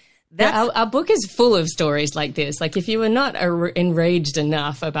 Wow. Our book is full of stories like this. If you were not enraged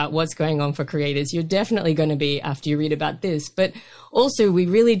enough about what's going on for creators, you're definitely going to be after you read about this. But also, we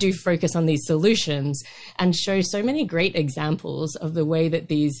really do focus on these solutions and show so many great examples of the way that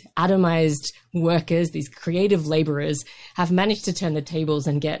these atomized workers, these creative laborers, have managed to turn the tables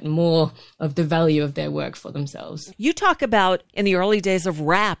and get more of the value of their work for themselves. You talk about in the early days of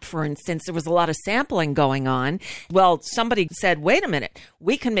rap, for instance, there was a lot of sampling going on. Well, somebody said, wait a minute,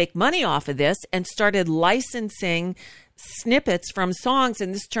 we can make money off of this, and started licensing snippets from songs,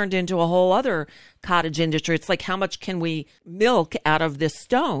 and this turned into a whole other cottage industry. It's how much can we milk out of this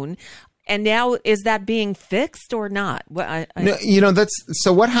stone? And now, is that being fixed or not? No,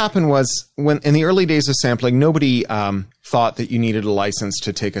 so what happened was, when in the early days of sampling, nobody thought that you needed a license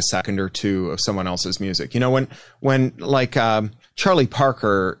to take a second or two of someone else's music. When Charlie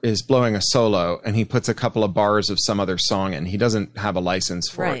Parker is blowing a solo and he puts a couple of bars of some other song in. He doesn't have a license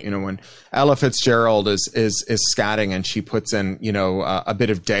for it. When Ella Fitzgerald is scatting and she puts in, a bit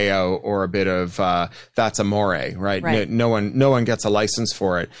of Deo or a bit of That's Amore, right? No one gets a license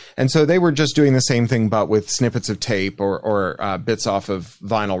for it. And so they were just doing the same thing, but with snippets of tape or bits off of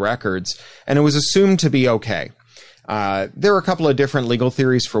vinyl records. And it was assumed to be okay. There are a couple of different legal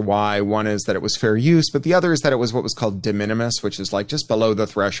theories for why. One is that it was fair use, but the other is that it was what was called de minimis, which is like just below the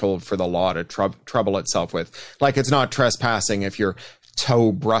threshold for the law to trouble itself with. Like, it's not trespassing if your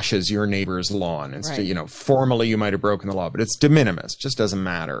toe brushes your neighbor's lawn. It's, formally you might have broken the law, but it's de minimis. It just doesn't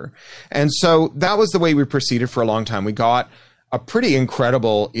matter. And so that was the way we proceeded for a long time. We got a pretty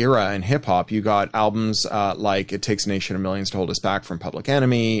incredible era in hip hop. You got albums like It Takes a Nation of Millions to Hold Us Back from Public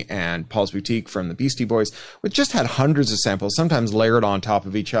Enemy and Paul's Boutique from the Beastie Boys, which just had hundreds of samples, sometimes layered on top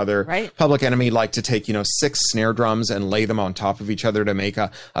of each other. Right. Public Enemy liked to take, 6 snare drums and lay them on top of each other to make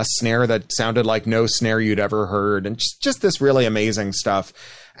a snare that sounded like no snare you'd ever heard. And just this really amazing stuff.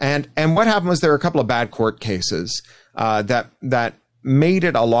 And what happened was there were a couple of bad court cases that made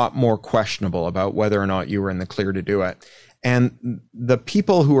it a lot more questionable about whether or not you were in the clear to do it. And the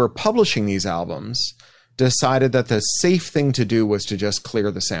people who were publishing these albums decided that the safe thing to do was to just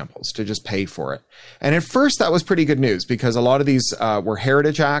clear the samples, to just pay for it. And at first that was pretty good news because a lot of these were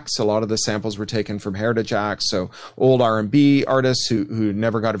heritage acts. A lot of the samples were taken from heritage acts. So old R&B artists who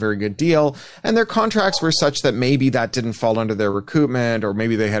never got a very good deal. And their contracts were such that maybe that didn't fall under their recoupment, or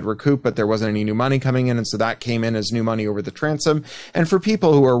maybe they had recouped, but there wasn't any new money coming in. And so that came in as new money over the transom. And for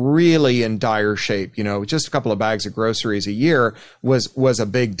people who are really in dire shape, just a couple of bags of groceries a year was a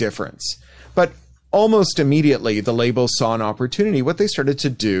big difference. But almost immediately, the labels saw an opportunity. What they started to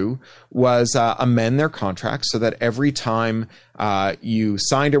do was amend their contracts so that every time you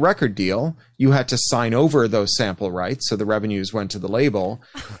signed a record deal, you had to sign over those sample rights, so the revenues went to the label.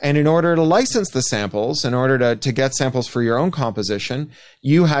 And in order to license the samples, in order to get samples for your own composition,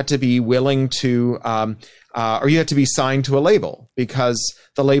 you had to be willing to, or you had to be signed to a label, because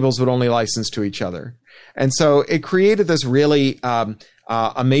the labels would only license to each other. And so it created this really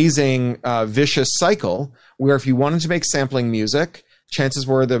amazing, vicious cycle where if you wanted to make sampling music, chances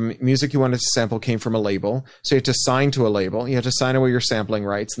were the music you wanted to sample came from a label. So you had to sign to a label. You had to sign away your sampling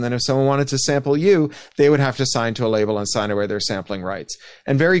rights. And then if someone wanted to sample you, they would have to sign to a label and sign away their sampling rights.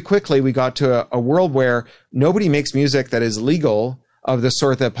 And very quickly, we got to a world where nobody makes music that is legal of the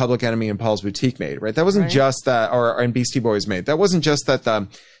sort that Public Enemy and Paul's Boutique made, right? That wasn't just that, and Beastie Boys made. That wasn't just that the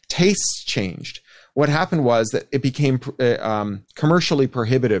tastes changed. What happened was that it became commercially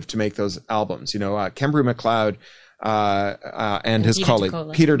prohibitive to make those albums. Kembrew MacLeod and his colleague,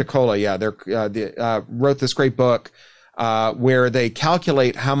 Peter DeCola, wrote this great book where they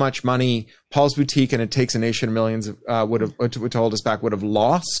calculate how much money Paul's Boutique and It Takes a Nation of Millions would hold us back would have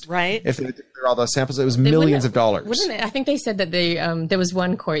lost, right? If they did all those samples. It was millions of dollars. Wouldn't it? I think they said that there was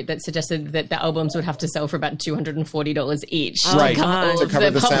one quote that suggested that the albums would have to sell for about $240 each, right? To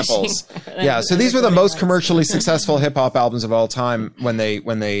cover the samples. Yeah. So these were the most commercially successful hip hop albums of all time when they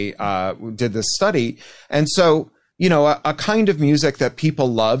did this study, and so. A kind of music that people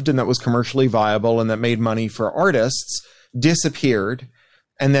loved and that was commercially viable and that made money for artists disappeared.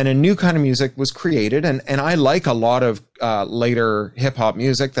 And then a new kind of music was created. And I like a lot of later hip hop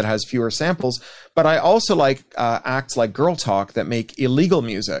music that has fewer samples, but I also like acts like Girl Talk that make illegal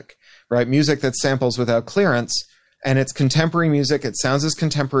music, right? Music that samples without clearance. And it's contemporary music. It sounds as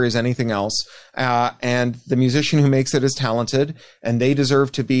contemporary as anything else. And the musician who makes it is talented, and they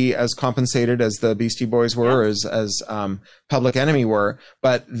deserve to be as compensated as the Beastie Boys were, as Public Enemy were.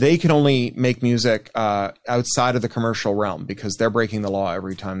 But they can only make music outside of the commercial realm because they're breaking the law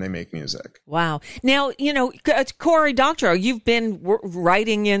every time they make music. Wow. Now, Cory Doctorow, you've been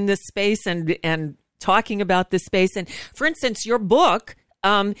writing in this space and talking about this space. And for instance, your book,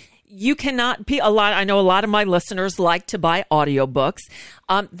 you cannot be I know a lot of my listeners like to buy audiobooks.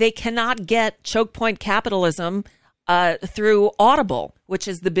 They cannot get Choke Point Capitalism through Audible, which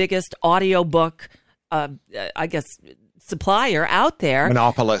is the biggest audiobook, supplier out there.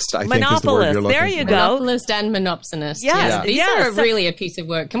 Monopolist, I think is the word you're looking for. There you go. Monopolist and monopsonist. Yes. These are really a piece of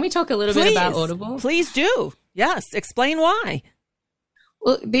work. Can we talk a little bit about Audible? Please do. Yes. Explain why.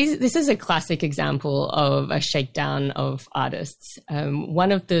 Well, this is a classic example of a shakedown of artists.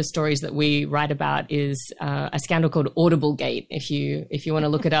 One of the stories that we write about is a scandal called Audiblegate. If you want to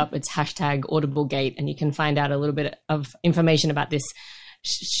look it up, it's #Audiblegate, and you can find out a little bit of information about this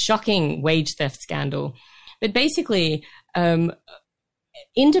shocking wage theft scandal. But basically,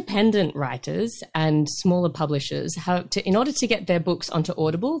 independent writers and smaller publishers in order to get their books onto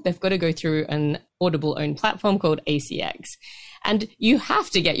Audible, they've got to go through an Audible-owned platform called ACX. And you have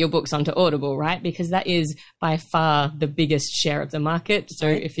to get your books onto Audible, right? Because that is by far the biggest share of the market. So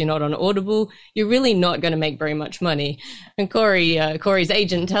if you're not on Audible, you're really not going to make very much money. And Cory's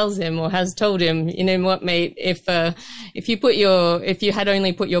agent tells him, or has told him, you know what, mate, if you had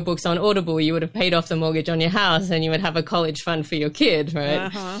only put your books on Audible, you would have paid off the mortgage on your house and you would have a college fund for your kid,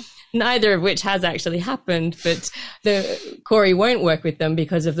 right? Neither of which has actually happened, but Cory won't work with them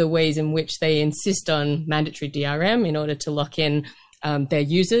because of the ways in which they insist on mandatory DRM in order to lock in their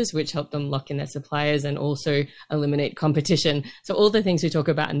users, which help them lock in their suppliers and also eliminate competition. So all the things we talk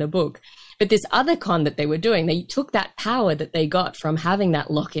about in the book. But this other con that they were doing, they took that power that they got from having that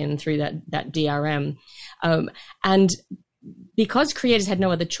lock-in through that DRM, and because creators had no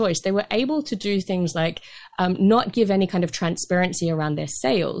other choice, they were able to do things like not give any kind of transparency around their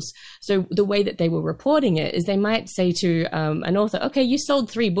sales. So the way that they were reporting it is they might say to an author, okay, you sold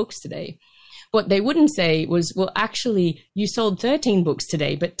 3 books today. What they wouldn't say was, well, actually, you sold 13 books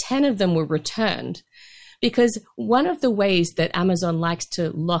today, but 10 of them were returned. Because one of the ways that Amazon likes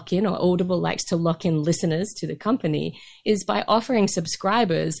to lock in, or Audible likes to lock in listeners to the company, is by offering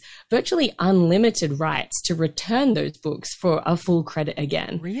subscribers virtually unlimited rights to return those books for a full credit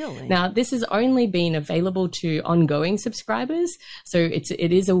again. Really? Now, this has only been available to ongoing subscribers. So it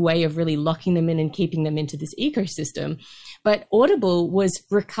is a way of really locking them in and keeping them into this ecosystem. But Audible was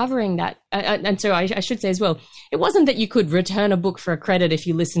recovering that. And so I should say as well, it wasn't that you could return a book for a credit if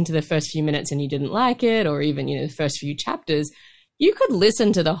you listened to the first few minutes and you didn't like it, or even, the first few chapters. You could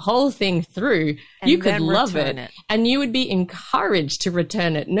listen to the whole thing through. You could love it. And you would be encouraged to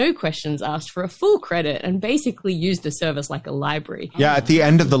return it, no questions asked, for a full credit, and basically use the service like a library. Yeah, at the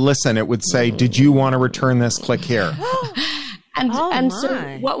end of the listen, it would say, did you want to return this? Click here. And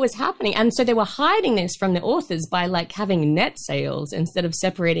so what was happening? And so they were hiding this from the authors by having net sales instead of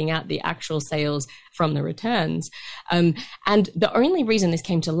separating out the actual sales from the returns. And the only reason this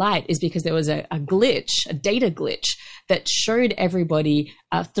came to light is because there was a glitch, a data glitch, that showed everybody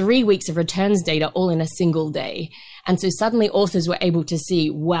 3 weeks of returns data all in a single day. And so suddenly authors were able to see,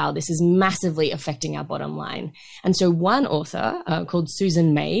 wow, this is massively affecting our bottom line. And so one author called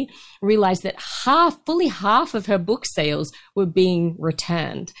Susan May realized that fully half of her book sales were being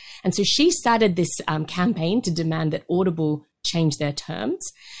returned. And so she started this campaign to demand that Audible change their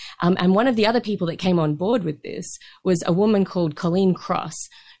terms. And one of the other people that came on board with this was a woman called Colleen Cross,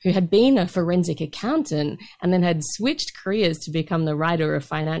 who had been a forensic accountant and then had switched careers to become the writer of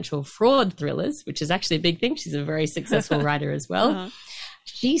financial fraud thrillers, which is actually a big thing. She's a very successful writer as well.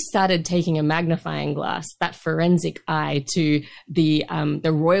 She started taking a magnifying glass, that forensic eye, to the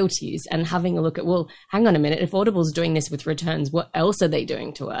royalties and having a look at, well, hang on a minute, if Audible's doing this with returns, what else are they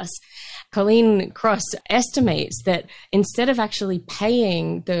doing to us? Colleen Cross estimates that instead of actually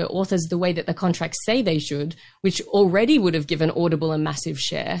paying the authors the way that the contracts say they should, which already would have given Audible a massive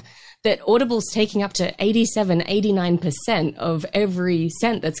share, that Audible's taking up to 87, 89% of every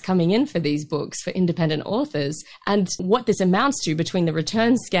cent that's coming in for these books for independent authors. And what this amounts to between the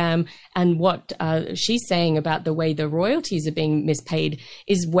return scam and what she's saying about the way the royalties are being mispaid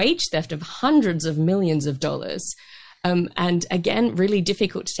is wage theft of hundreds of millions of dollars. And again, really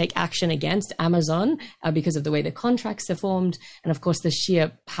difficult to take action against Amazon because of the way the contracts are formed, and of course the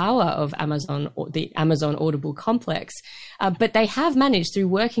sheer power of Amazon, or the Amazon Audible complex. But they have managed, through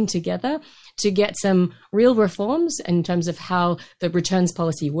working together, to get some real reforms in terms of how the returns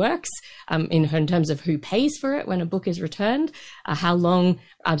policy works, in terms of who pays for it when a book is returned, how long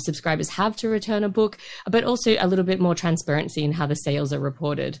subscribers have to return a book, but also a little bit more transparency in how the sales are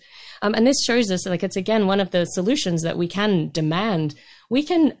reported. And this shows us, it's again one of the solutions that we can demand. We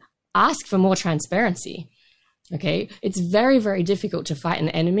can ask for more transparency. Okay, it's very, very difficult to fight an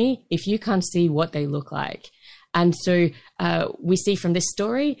enemy if you can't see what they look like. And so we see from this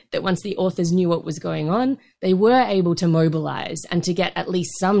story that once the authors knew what was going on, they were able to mobilize and to get at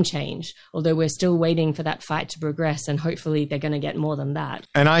least some change, although we're still waiting for that fight to progress, and hopefully they're going to get more than that.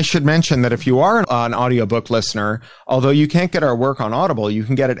 And I should mention that if you are an audiobook listener, although you can't get our work on Audible, you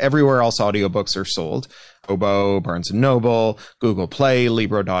can get it everywhere else audiobooks are sold. Kobo, Barnes & Noble, Google Play,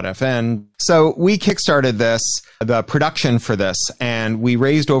 Libro.fm. So we kickstarted the production for this, and we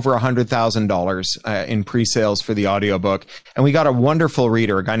raised over $100,000 in pre-sales for the audiobook. And we got a wonderful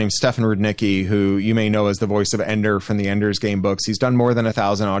reader, a guy named Stefan Rudnicki, who you may know as the voice of Ender from the Ender's Game books. He's done more than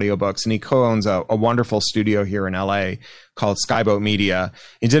 1,000 audiobooks, and he co-owns a wonderful studio here in LA called Skyboat Media.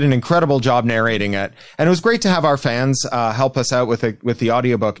 He did an incredible job narrating it. And it was great to have our fans help us out with the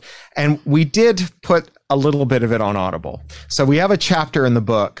audiobook. And we did put a little bit of it on Audible. So we have a chapter in the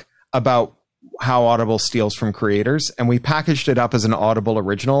book about how Audible steals from creators, and we packaged it up as an Audible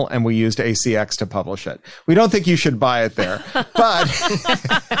original, and we used ACX to publish it. We don't think you should buy it there, but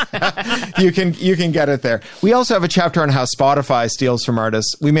you can get it there. We also have a chapter on how Spotify steals from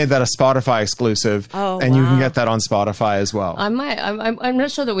artists. We made that a Spotify exclusive, and you can get that on Spotify as well. I'm not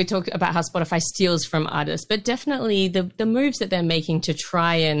sure that we talk about how Spotify steals from artists, but definitely the moves that they're making to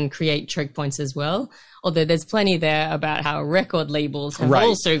try and create choke points as well. Although there's plenty there about how record labels have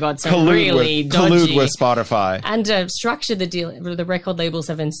also got some really dodgy... collude with Spotify. And structure the deal. The record labels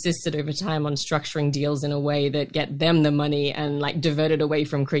have insisted over time on structuring deals in a way that get them the money and like divert it away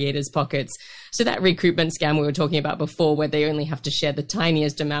from creators' pockets. So that recoupment scam we were talking about before, where they only have to share the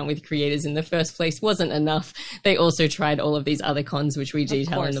tiniest amount with creators in the first place, wasn't enough. They also tried all of these other cons, which we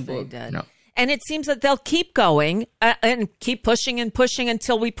detail in the book. They did. No. And it seems that they'll keep going and keep pushing and pushing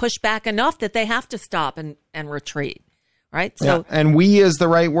until we push back enough that they have to stop and retreat. Right. So, and we is the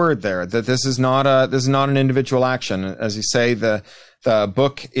right word there, that this is not an individual action. As you say, the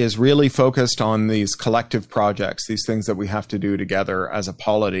book is really focused on these collective projects, these things that we have to do together as a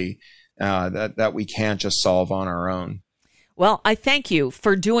polity, that we can't just solve on our own. Well, I thank you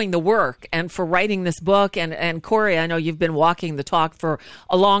for doing the work and for writing this book. And Cory, I know you've been walking the talk for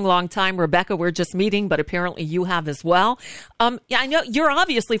a long, long time. Rebecca, we're just meeting, but apparently you have as well. I know you're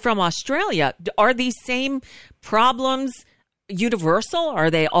obviously from Australia. Are these same problems universal? Are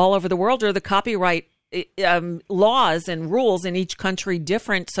they all over the world? Or are the copyright laws and rules in each country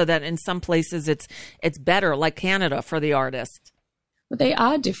different so that in some places it's better, like Canada for the artist? But they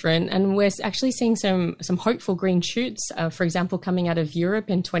are different, and we're actually seeing some hopeful green shoots. For example, coming out of Europe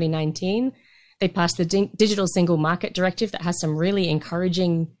in 2019, they passed the Digital Single Market Directive that has some really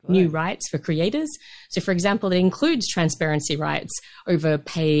encouraging new rights for creators. So, for example, it includes transparency rights over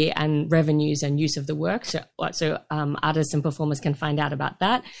pay and revenues and use of the work, so artists and performers can find out about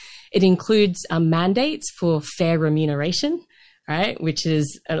that. It includes mandates for fair remuneration, right, which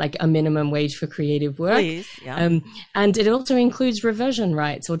is like a minimum wage for creative work. Please, yeah. And it also includes reversion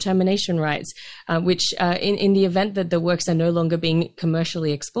rights or termination rights, which in the event that the works are no longer being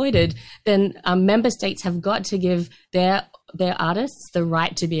commercially exploited, then member states have got to give their artists the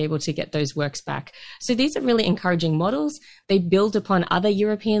right to be able to get those works back. So these are really encouraging models. They build upon other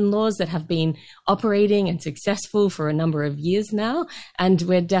European laws that have been operating and successful for a number of years now. And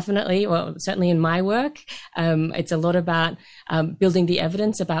we're definitely, well, certainly in my work, it's a lot about building the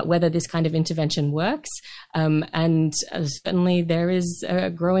evidence about whether this kind of intervention works. And certainly there is a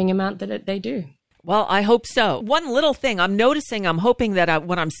growing amount that they do. Well, I hope so. One little thing I'm hoping that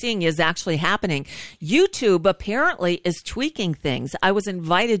what I'm seeing is actually happening. YouTube apparently is tweaking things. I was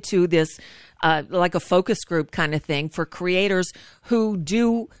invited to this, like a focus group kind of thing for creators who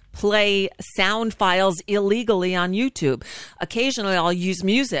do play sound files illegally on YouTube. Occasionally I'll use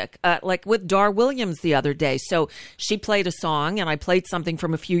music, like with Dar Williams the other day. So she played a song and I played something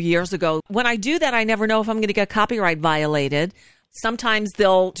from a few years ago. When I do that, I never know if I'm going to get copyright violated. Sometimes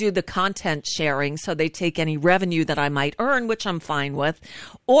they'll do the content sharing, so they take any revenue that I might earn, which I'm fine with.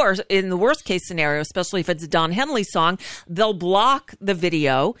 Or in the worst case scenario, especially if it's a Don Henley song, they'll block the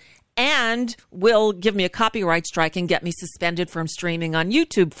video and will give me a copyright strike and get me suspended from streaming on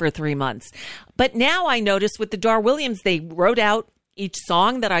YouTube for 3 months. But now I notice with the Dar Williams, they wrote out each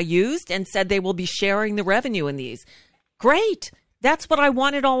song that I used and said they will be sharing the revenue in these. Great. That's what I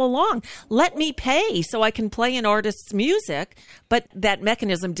wanted all along. Let me pay so I can play an artist's music, but that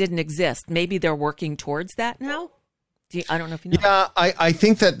mechanism didn't exist. Maybe they're working towards that now. I don't know if you know. Yeah, I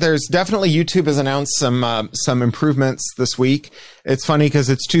think that there's definitely, YouTube has announced some improvements this week. It's funny because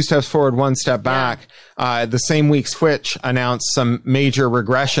it's 2 steps forward, 1 step back. The same week, Twitch announced some major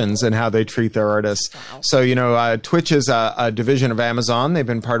regressions in how they treat their artists. Wow. So, Twitch is a division of Amazon. They've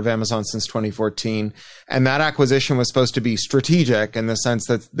been part of Amazon since 2014. And that acquisition was supposed to be strategic in the sense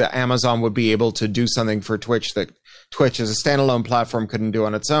that the Amazon would be able to do something for Twitch that Twitch as a standalone platform couldn't do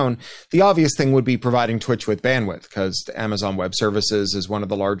on its own. The obvious thing would be providing Twitch with bandwidth, because Amazon Web Services is one of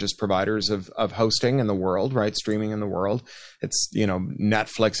the largest providers of hosting in the world, right? Streaming in the world. It's,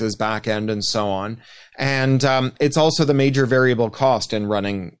 Netflix's back end and so on. And it's also the major variable cost in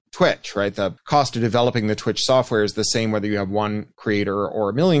running Twitch, right? The cost of developing the Twitch software is the same whether you have one creator or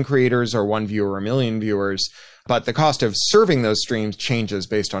a million creators or one viewer or a million viewers. But the cost of serving those streams changes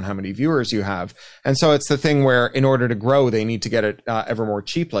based on how many viewers you have. And so it's the thing where in order to grow, they need to get it ever more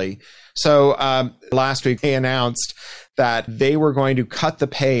cheaply. So last week they announced that they were going to cut the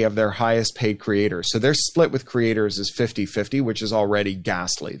pay of their highest paid creators. So their split with creators is 50-50, which is already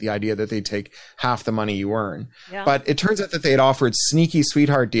ghastly. The idea that they take half the money you earn. Yeah. But it turns out that they had offered sneaky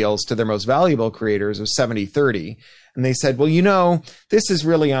sweetheart deals to their most valuable creators of 70-30. And they said, well, you know, this is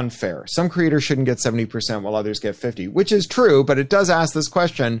really unfair. Some creators shouldn't get 70% while others get 50, which is true, but it does ask this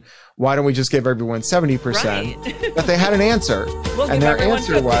question, why don't we just give everyone 70%? Right. But they had an answer. We'll And give their everyone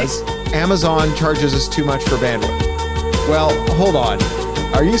answer 50. was, Amazon charges us too much for bandwidth. Well, hold on.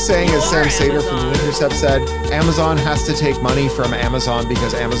 Are you saying, as Sam Sater from The Intercept said, Amazon has to take money from Amazon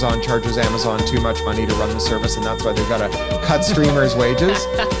because Amazon charges Amazon too much money to run the service, and that's why they've got to cut streamers' wages?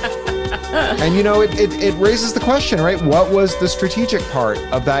 And, you know, it raises the question, right? What was the strategic part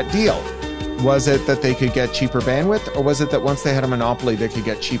of that deal? Was it that they could get cheaper bandwidth, or was it that once they had a monopoly, they could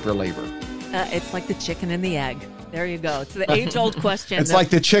get cheaper labor? It's like the chicken and the egg. There you go. It's the age-old question. It's like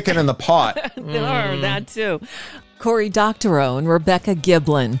the chicken in the pot. That too. Cory Doctorow and Rebecca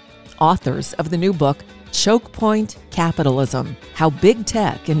Giblin, authors of the new book, Choke Point Capitalism, How Big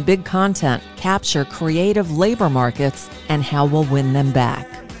Tech and Big Content Capture Creative Labor Markets and How We'll Win Them Back.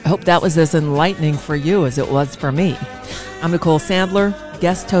 I hope that was as enlightening for you as it was for me. I'm Nicole Sandler,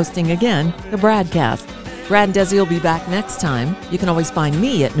 guest hosting again, the BradCast. Brad and Desi will be back next time. You can always find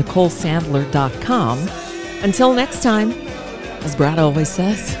me at NicoleSandler.com. Until next time, as Brad always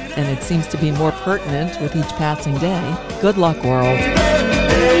says, and it seems to be more pertinent with each passing day, good luck, world.